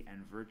possibility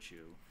and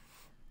virtue,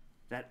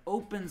 that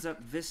opens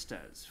up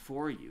vistas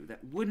for you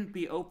that wouldn't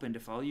be opened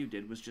if all you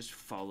did was just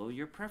follow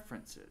your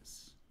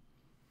preferences.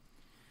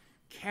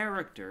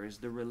 Character is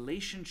the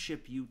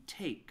relationship you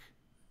take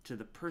to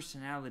the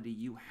personality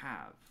you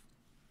have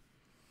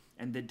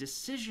and the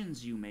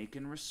decisions you make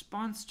in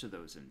response to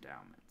those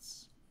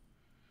endowments.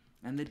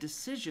 And the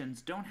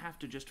decisions don't have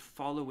to just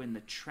follow in the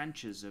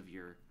trenches of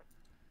your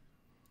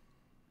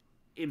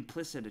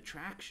implicit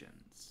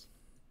attractions.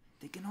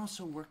 They can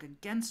also work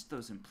against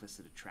those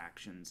implicit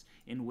attractions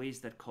in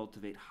ways that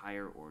cultivate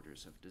higher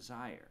orders of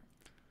desire.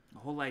 The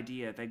whole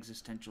idea of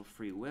existential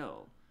free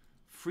will,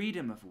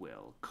 freedom of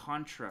will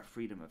contra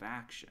freedom of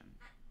action,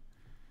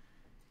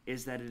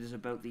 is that it is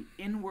about the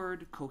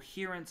inward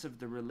coherence of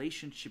the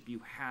relationship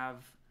you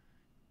have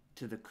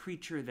to the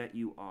creature that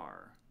you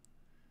are,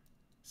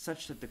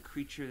 such that the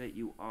creature that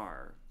you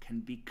are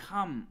can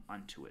become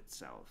unto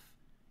itself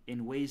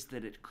in ways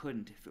that it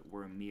couldn't if it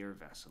were a mere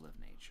vessel of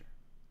nature.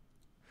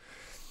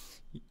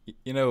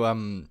 You know,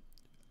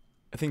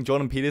 I think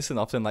Jordan Peterson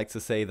often likes to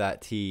say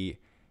that he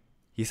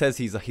says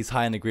he's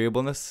high in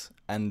agreeableness,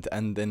 and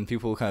then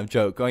people kind of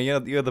joke, oh,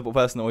 you're the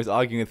person always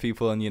arguing with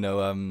people and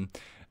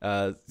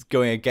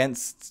going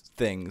against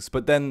things.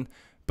 But then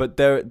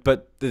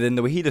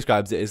the way he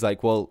describes it is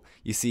like, well,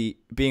 you see,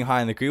 being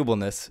high in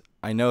agreeableness,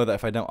 I know that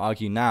if I don't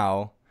argue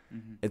now,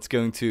 it's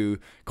going to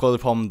cause a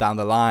problem down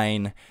the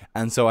line,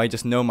 and so I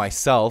just know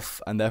myself,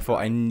 and therefore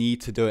I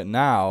need to do it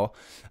now.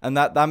 And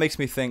that makes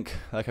me think,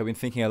 like, I've been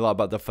thinking a lot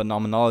about the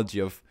phenomenology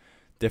of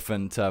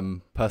different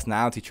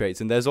personality traits,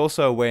 and there's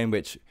also a way in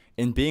which,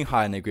 in being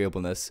high in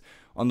agreeableness,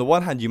 on the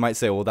one hand you might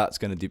say, well, that's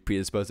going to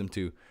predispose them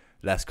to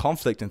less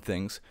conflict and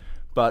things,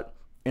 but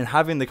in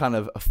having the kind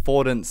of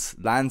affordance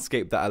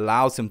landscape that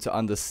allows him to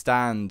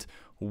understand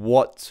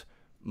what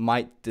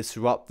might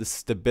disrupt the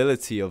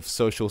stability of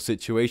social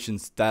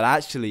situations, that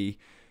actually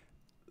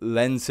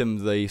lends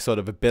him the sort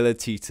of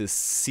ability to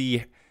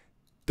see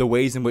the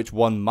ways in which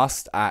one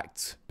must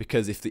act,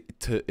 because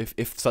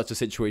if such a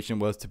situation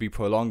was to be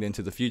prolonged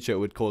into the future, it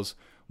would cause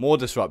more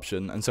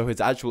disruption. And so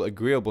his actual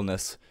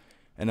agreeableness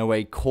in a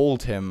way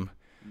called him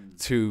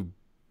to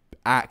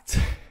act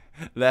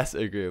less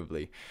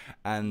agreeably.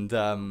 And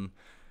there's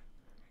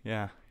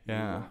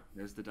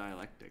the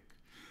dialectic.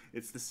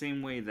 It's the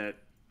same way that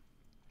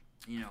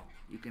you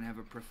can have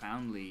a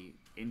profoundly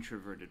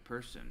introverted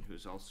person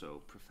who's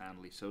also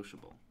profoundly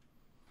sociable,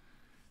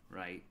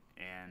 right?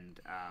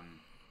 And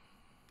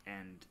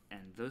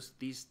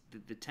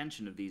the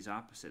tension of these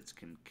opposites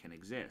can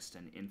exist.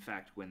 And in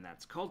fact, when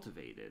that's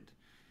cultivated,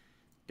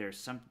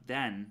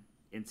 then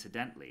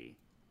incidentally,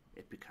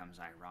 it becomes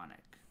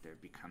ironic. There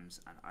becomes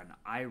an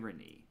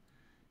irony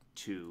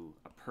to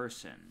a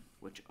person,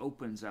 which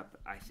opens up,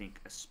 I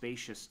think, a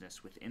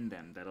spaciousness within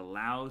them that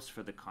allows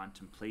for the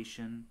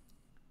contemplation,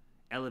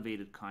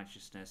 elevated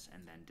consciousness,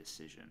 and then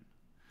decision.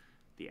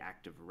 The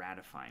act of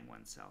ratifying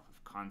oneself,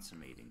 of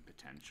consummating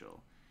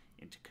potential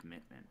into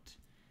commitment,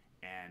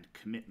 and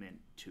commitment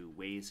to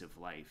ways of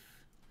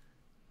life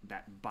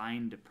that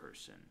bind a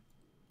person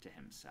to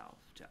himself,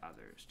 to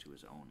others, to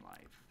his own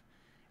life.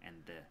 And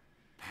the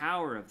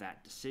power of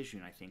that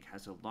decision, I think,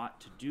 has a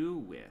lot to do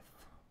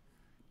with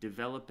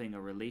developing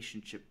a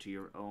relationship to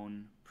your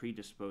own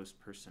predisposed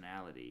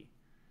personality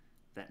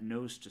that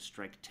knows to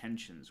strike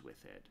tensions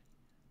with it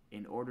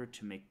in order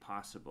to make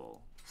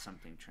possible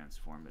something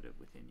transformative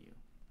within you.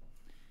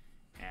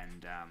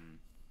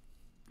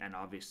 And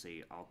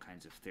obviously all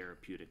kinds of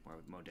therapeutic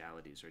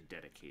modalities are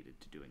dedicated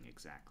to doing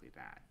exactly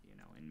that.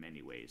 In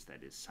many ways,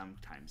 that is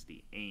sometimes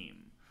the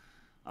aim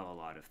of a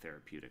lot of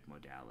therapeutic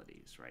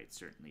modalities, right?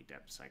 Certainly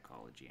depth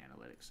psychology,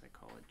 analytic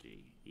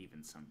psychology,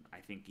 even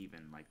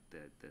like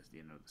the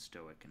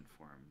Stoic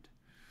informed,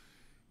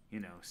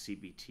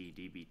 CBT,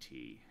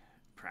 DBT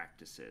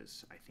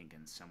practices, I think,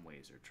 in some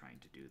ways are trying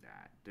to do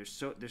that.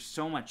 There's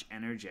so much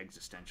energy,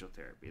 existential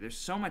therapy. There's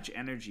so much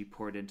energy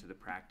poured into the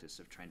practice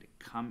of trying to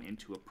come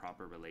into a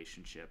proper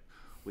relationship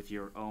with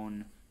your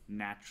own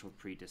natural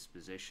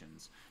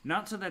predispositions,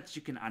 not so that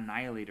you can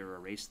annihilate or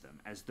erase them,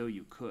 as though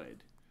you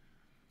could,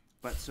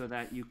 but so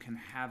that you can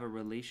have a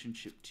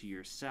relationship to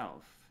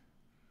yourself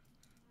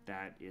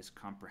that is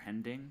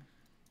comprehending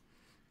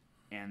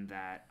and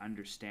that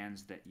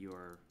understands that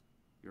you're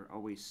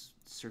always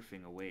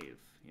surfing a wave,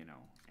 you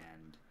know,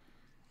 and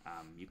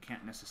you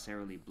can't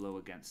necessarily blow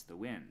against the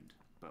wind,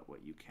 but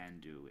what you can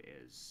do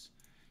is,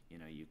 you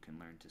know, you can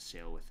learn to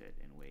sail with it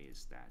in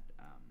ways that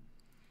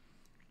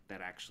that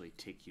actually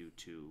take you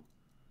to,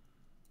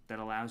 that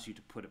allows you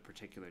to put a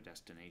particular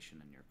destination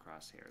in your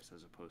crosshairs,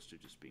 as opposed to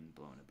just being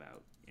blown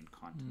about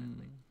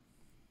incontinently.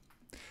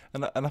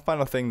 And a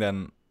final thing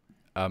then,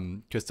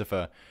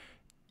 Christopher,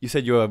 you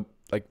said you were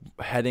like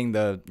heading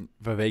the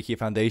Vervaeke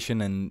Foundation,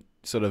 and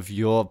sort of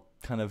you're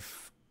kind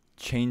of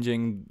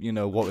changing, you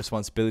know, what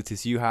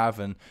responsibilities you have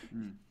and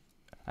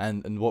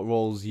what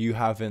roles you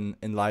have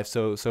in life.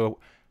 So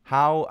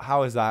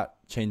how is that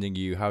changing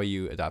you? How are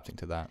you adapting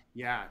to that?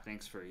 Yeah,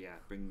 thanks for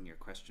bringing your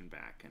question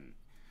back. And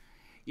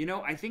you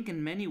know, I think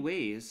in many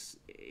ways,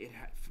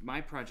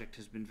 my project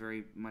has been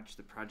very much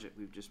the project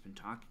we've just been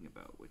talking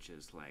about, which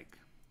is like,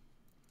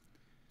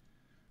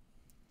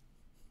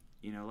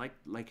 you know,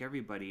 like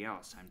everybody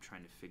else, I'm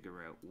trying to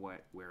figure out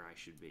where I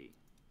should be,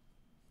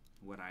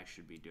 what I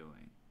should be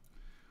doing,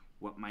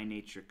 what my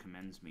nature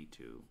commends me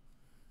to,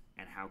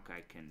 and how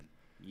I can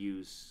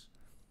use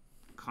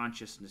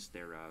consciousness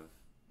thereof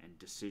and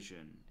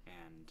decision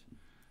and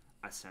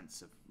a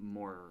sense of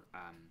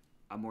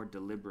a more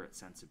deliberate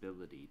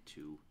sensibility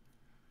to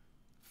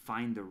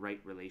find the right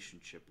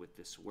relationship with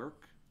this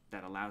work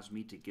that allows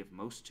me to give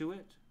most to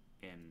it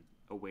in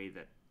a way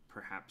that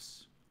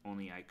perhaps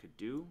only I could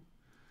do,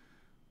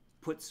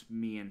 puts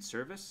me in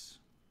service,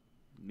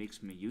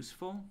 makes me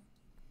useful,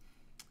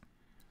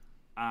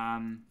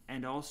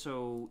 and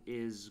also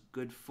is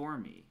good for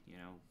me, you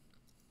know,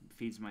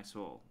 feeds my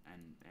soul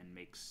and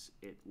makes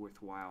it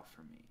worthwhile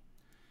for me.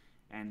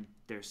 And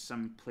there's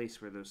some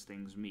place where those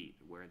things meet,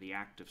 where the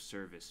act of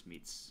service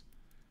meets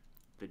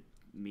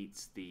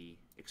the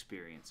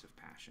experience of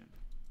passion.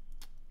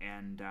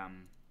 And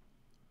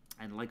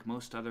like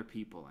most other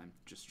people, I'm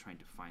just trying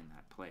to find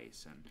that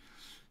place. And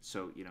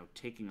so, you know,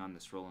 taking on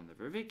this role in the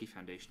Vervaeke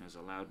Foundation has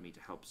allowed me to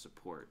help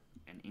support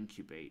and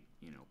incubate,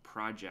 you know,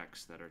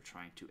 projects that are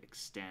trying to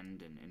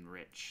extend and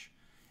enrich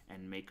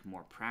and make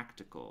more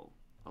practical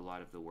a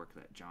lot of the work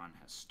that John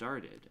has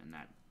started and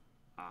that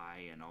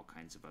I and all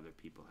kinds of other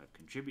people have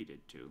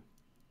contributed to,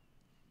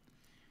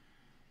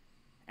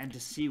 and to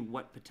see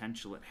what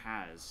potential it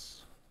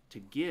has to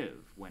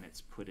give when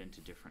it's put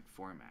into different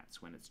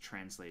formats, when it's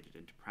translated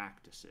into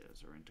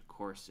practices or into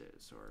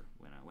courses, or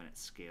when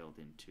it's scaled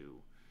into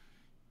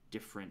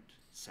different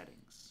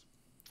settings.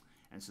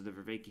 And so the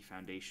Vervaeke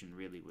Foundation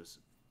really was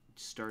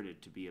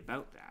started to be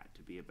about that,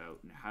 to be about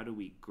how do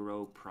we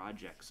grow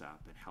projects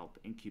up and help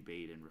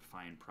incubate and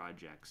refine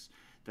projects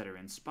that are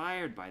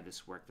inspired by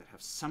this work, that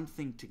have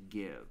something to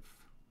give,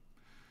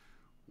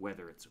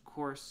 whether it's a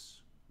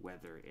course,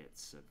 whether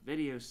it's a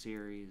video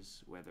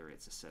series, whether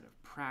it's a set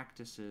of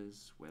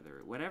practices,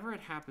 whatever it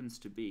happens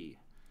to be,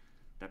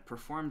 that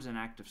performs an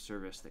act of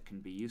service that can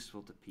be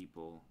useful to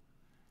people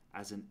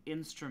as an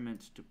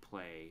instrument to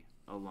play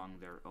along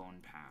their own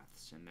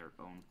paths and their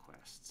own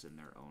quests and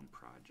their own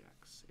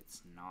projects.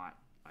 It's not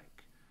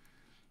like,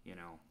 you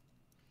know,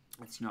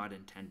 it's not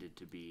intended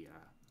to be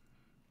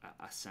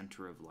a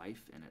center of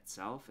life in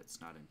itself.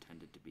 It's not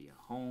intended to be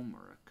a home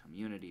or a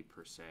community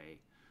per se,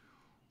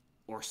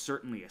 or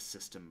certainly a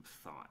system of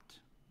thought.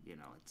 You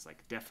know, it's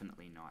like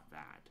definitely not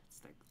that.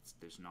 It's like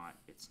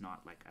it's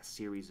not like a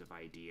series of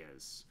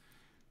ideas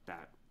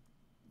that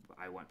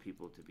I want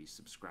people to be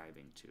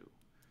subscribing to.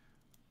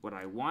 What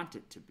I want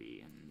it to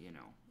be, and you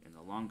know, in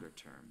the longer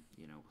term,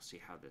 you know, we'll see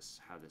how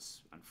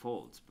this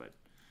unfolds, but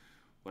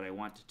what I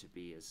want it to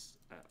be is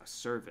a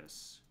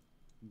service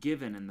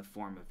given in the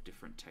form of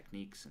different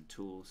techniques and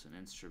tools and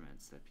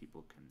instruments that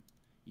people can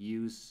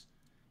use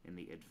in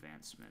the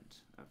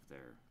advancement of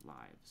their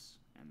lives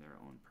and their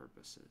own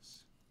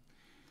purposes.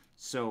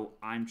 So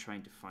I'm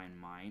trying to find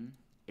mine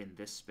in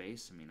this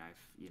space. I mean, I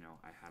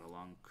had a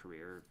long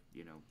career,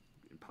 you know,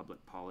 in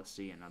public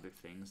policy and other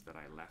things that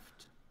I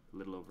left a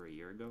little over a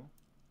year ago.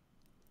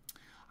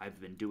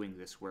 I've been doing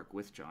this work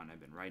with John. I've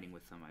been writing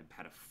with him. I've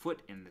had a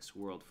foot in this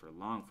world for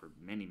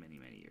many, many,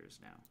 many years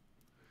now.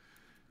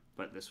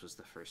 But this was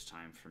the first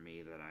time for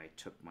me that I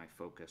took my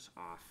focus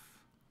off,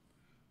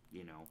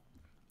 you know,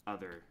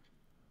 other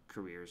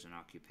careers and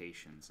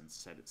occupations and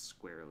set it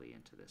squarely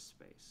into this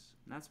space.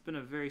 And that's been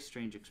a very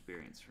strange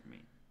experience for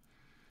me.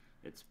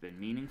 It's been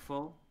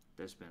meaningful.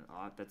 There's been a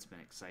lot that's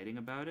been exciting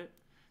about it.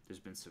 There's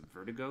been some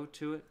vertigo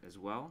to it as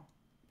well.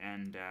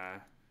 And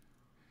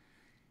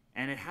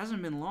it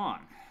hasn't been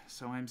long,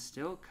 so I'm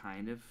still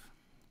kind of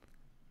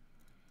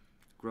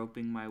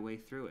groping my way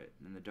through it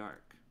in the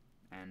dark.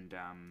 And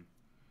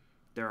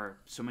there are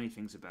so many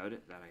things about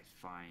it that I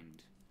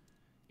find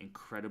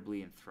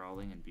incredibly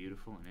enthralling and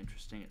beautiful and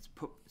interesting. It's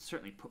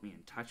certainly put me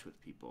in touch with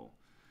people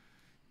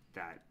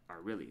that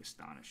are really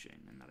astonishing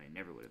and that I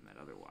never would have met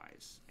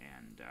otherwise,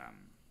 and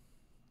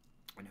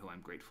who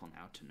I'm grateful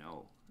now to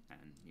know, and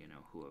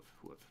who have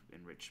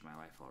enriched my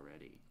life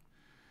already.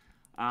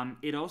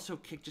 It also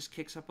just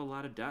kicks up a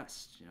lot of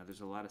dust.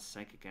 There's a lot of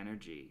psychic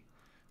energy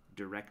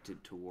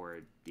directed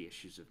toward the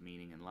issues of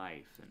meaning in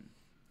life and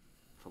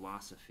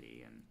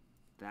philosophy, and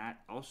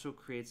that also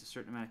creates a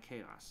certain amount of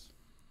chaos.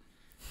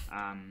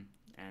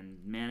 And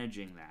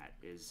managing that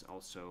is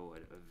also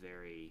a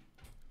very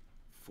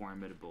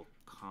formidable,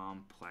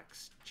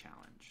 complex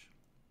challenge.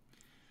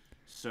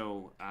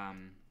 So,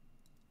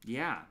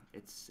 yeah,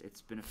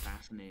 it's been a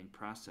fascinating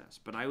process.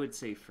 But I would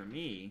say for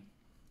me,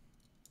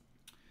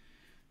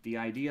 the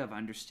idea of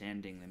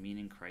understanding the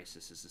meaning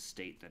crisis is a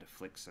state that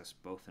afflicts us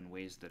both in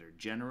ways that are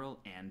general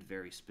and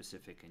very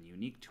specific and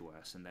unique to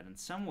us, and that in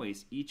some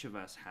ways each of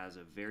us has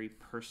a very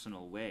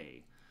personal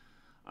way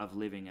of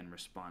living in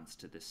response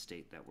to this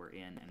state that we're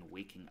in and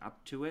waking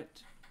up to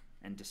it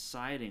and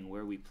deciding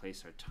where we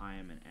place our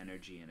time and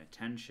energy and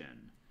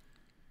attention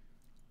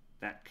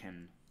that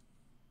can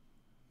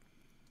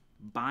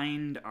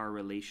bind our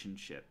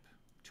relationship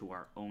to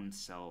our own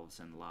selves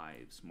and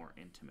lives more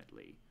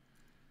intimately,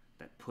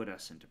 that put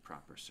us into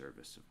proper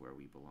service of where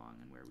we belong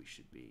and where we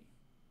should be.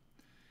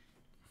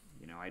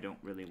 I don't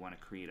really want to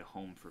create a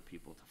home for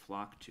people to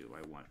flock to.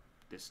 I want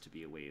this to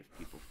be a way of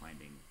people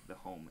finding the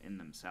home in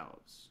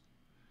themselves.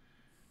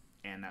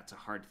 And that's a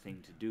hard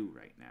thing to do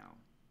right now,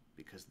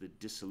 because the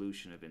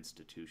dissolution of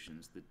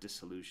institutions, the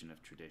dissolution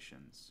of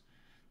traditions,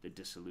 the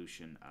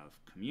dissolution of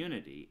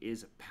community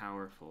is a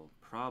powerful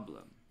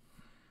problem.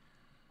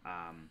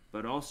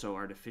 But also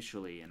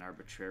artificially and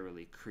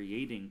arbitrarily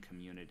creating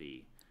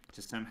community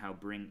to somehow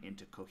bring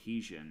into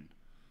cohesion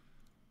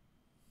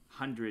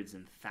hundreds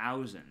and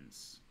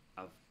thousands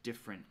of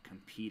different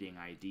competing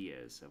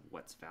ideas of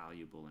what's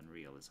valuable and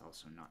real is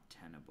also not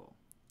tenable.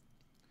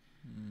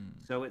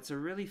 So it's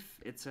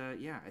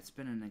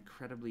been an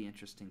incredibly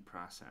interesting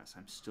process.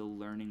 I'm still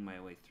learning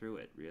my way through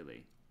it,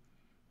 really.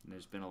 And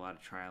there's been a lot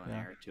of trial and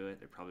error to it.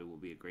 There probably will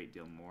be a great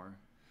deal more.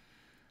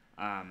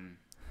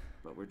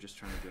 But we're just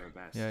trying to do our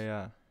best.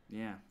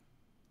 Yeah.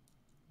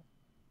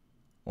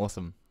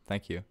 Awesome.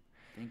 Thank you.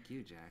 Thank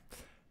you, Jack.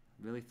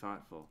 Really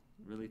thoughtful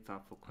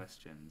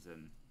questions,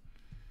 and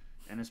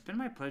it's been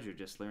my pleasure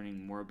just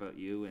learning more about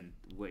you and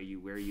where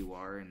you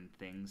are and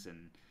things.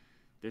 And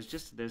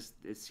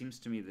it seems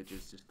to me that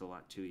there's just a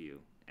lot to you,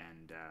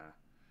 and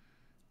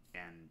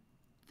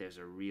there's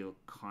a real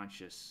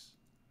conscious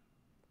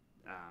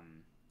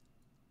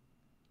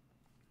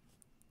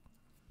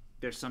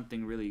there's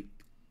something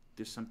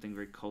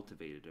very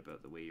cultivated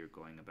about the way you're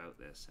going about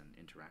this and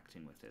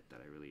interacting with it that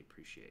I really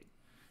appreciate.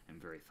 And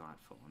very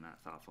thoughtful, and that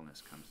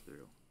thoughtfulness comes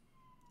through.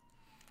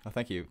 Oh,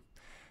 thank you.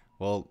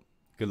 Well,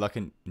 good luck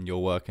in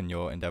your work and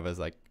your endeavors.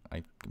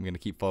 I'm going to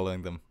keep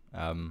following them,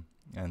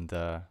 and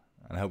I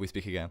hope we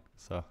speak again.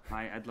 So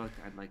I'd like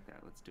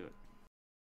that. Let's do it.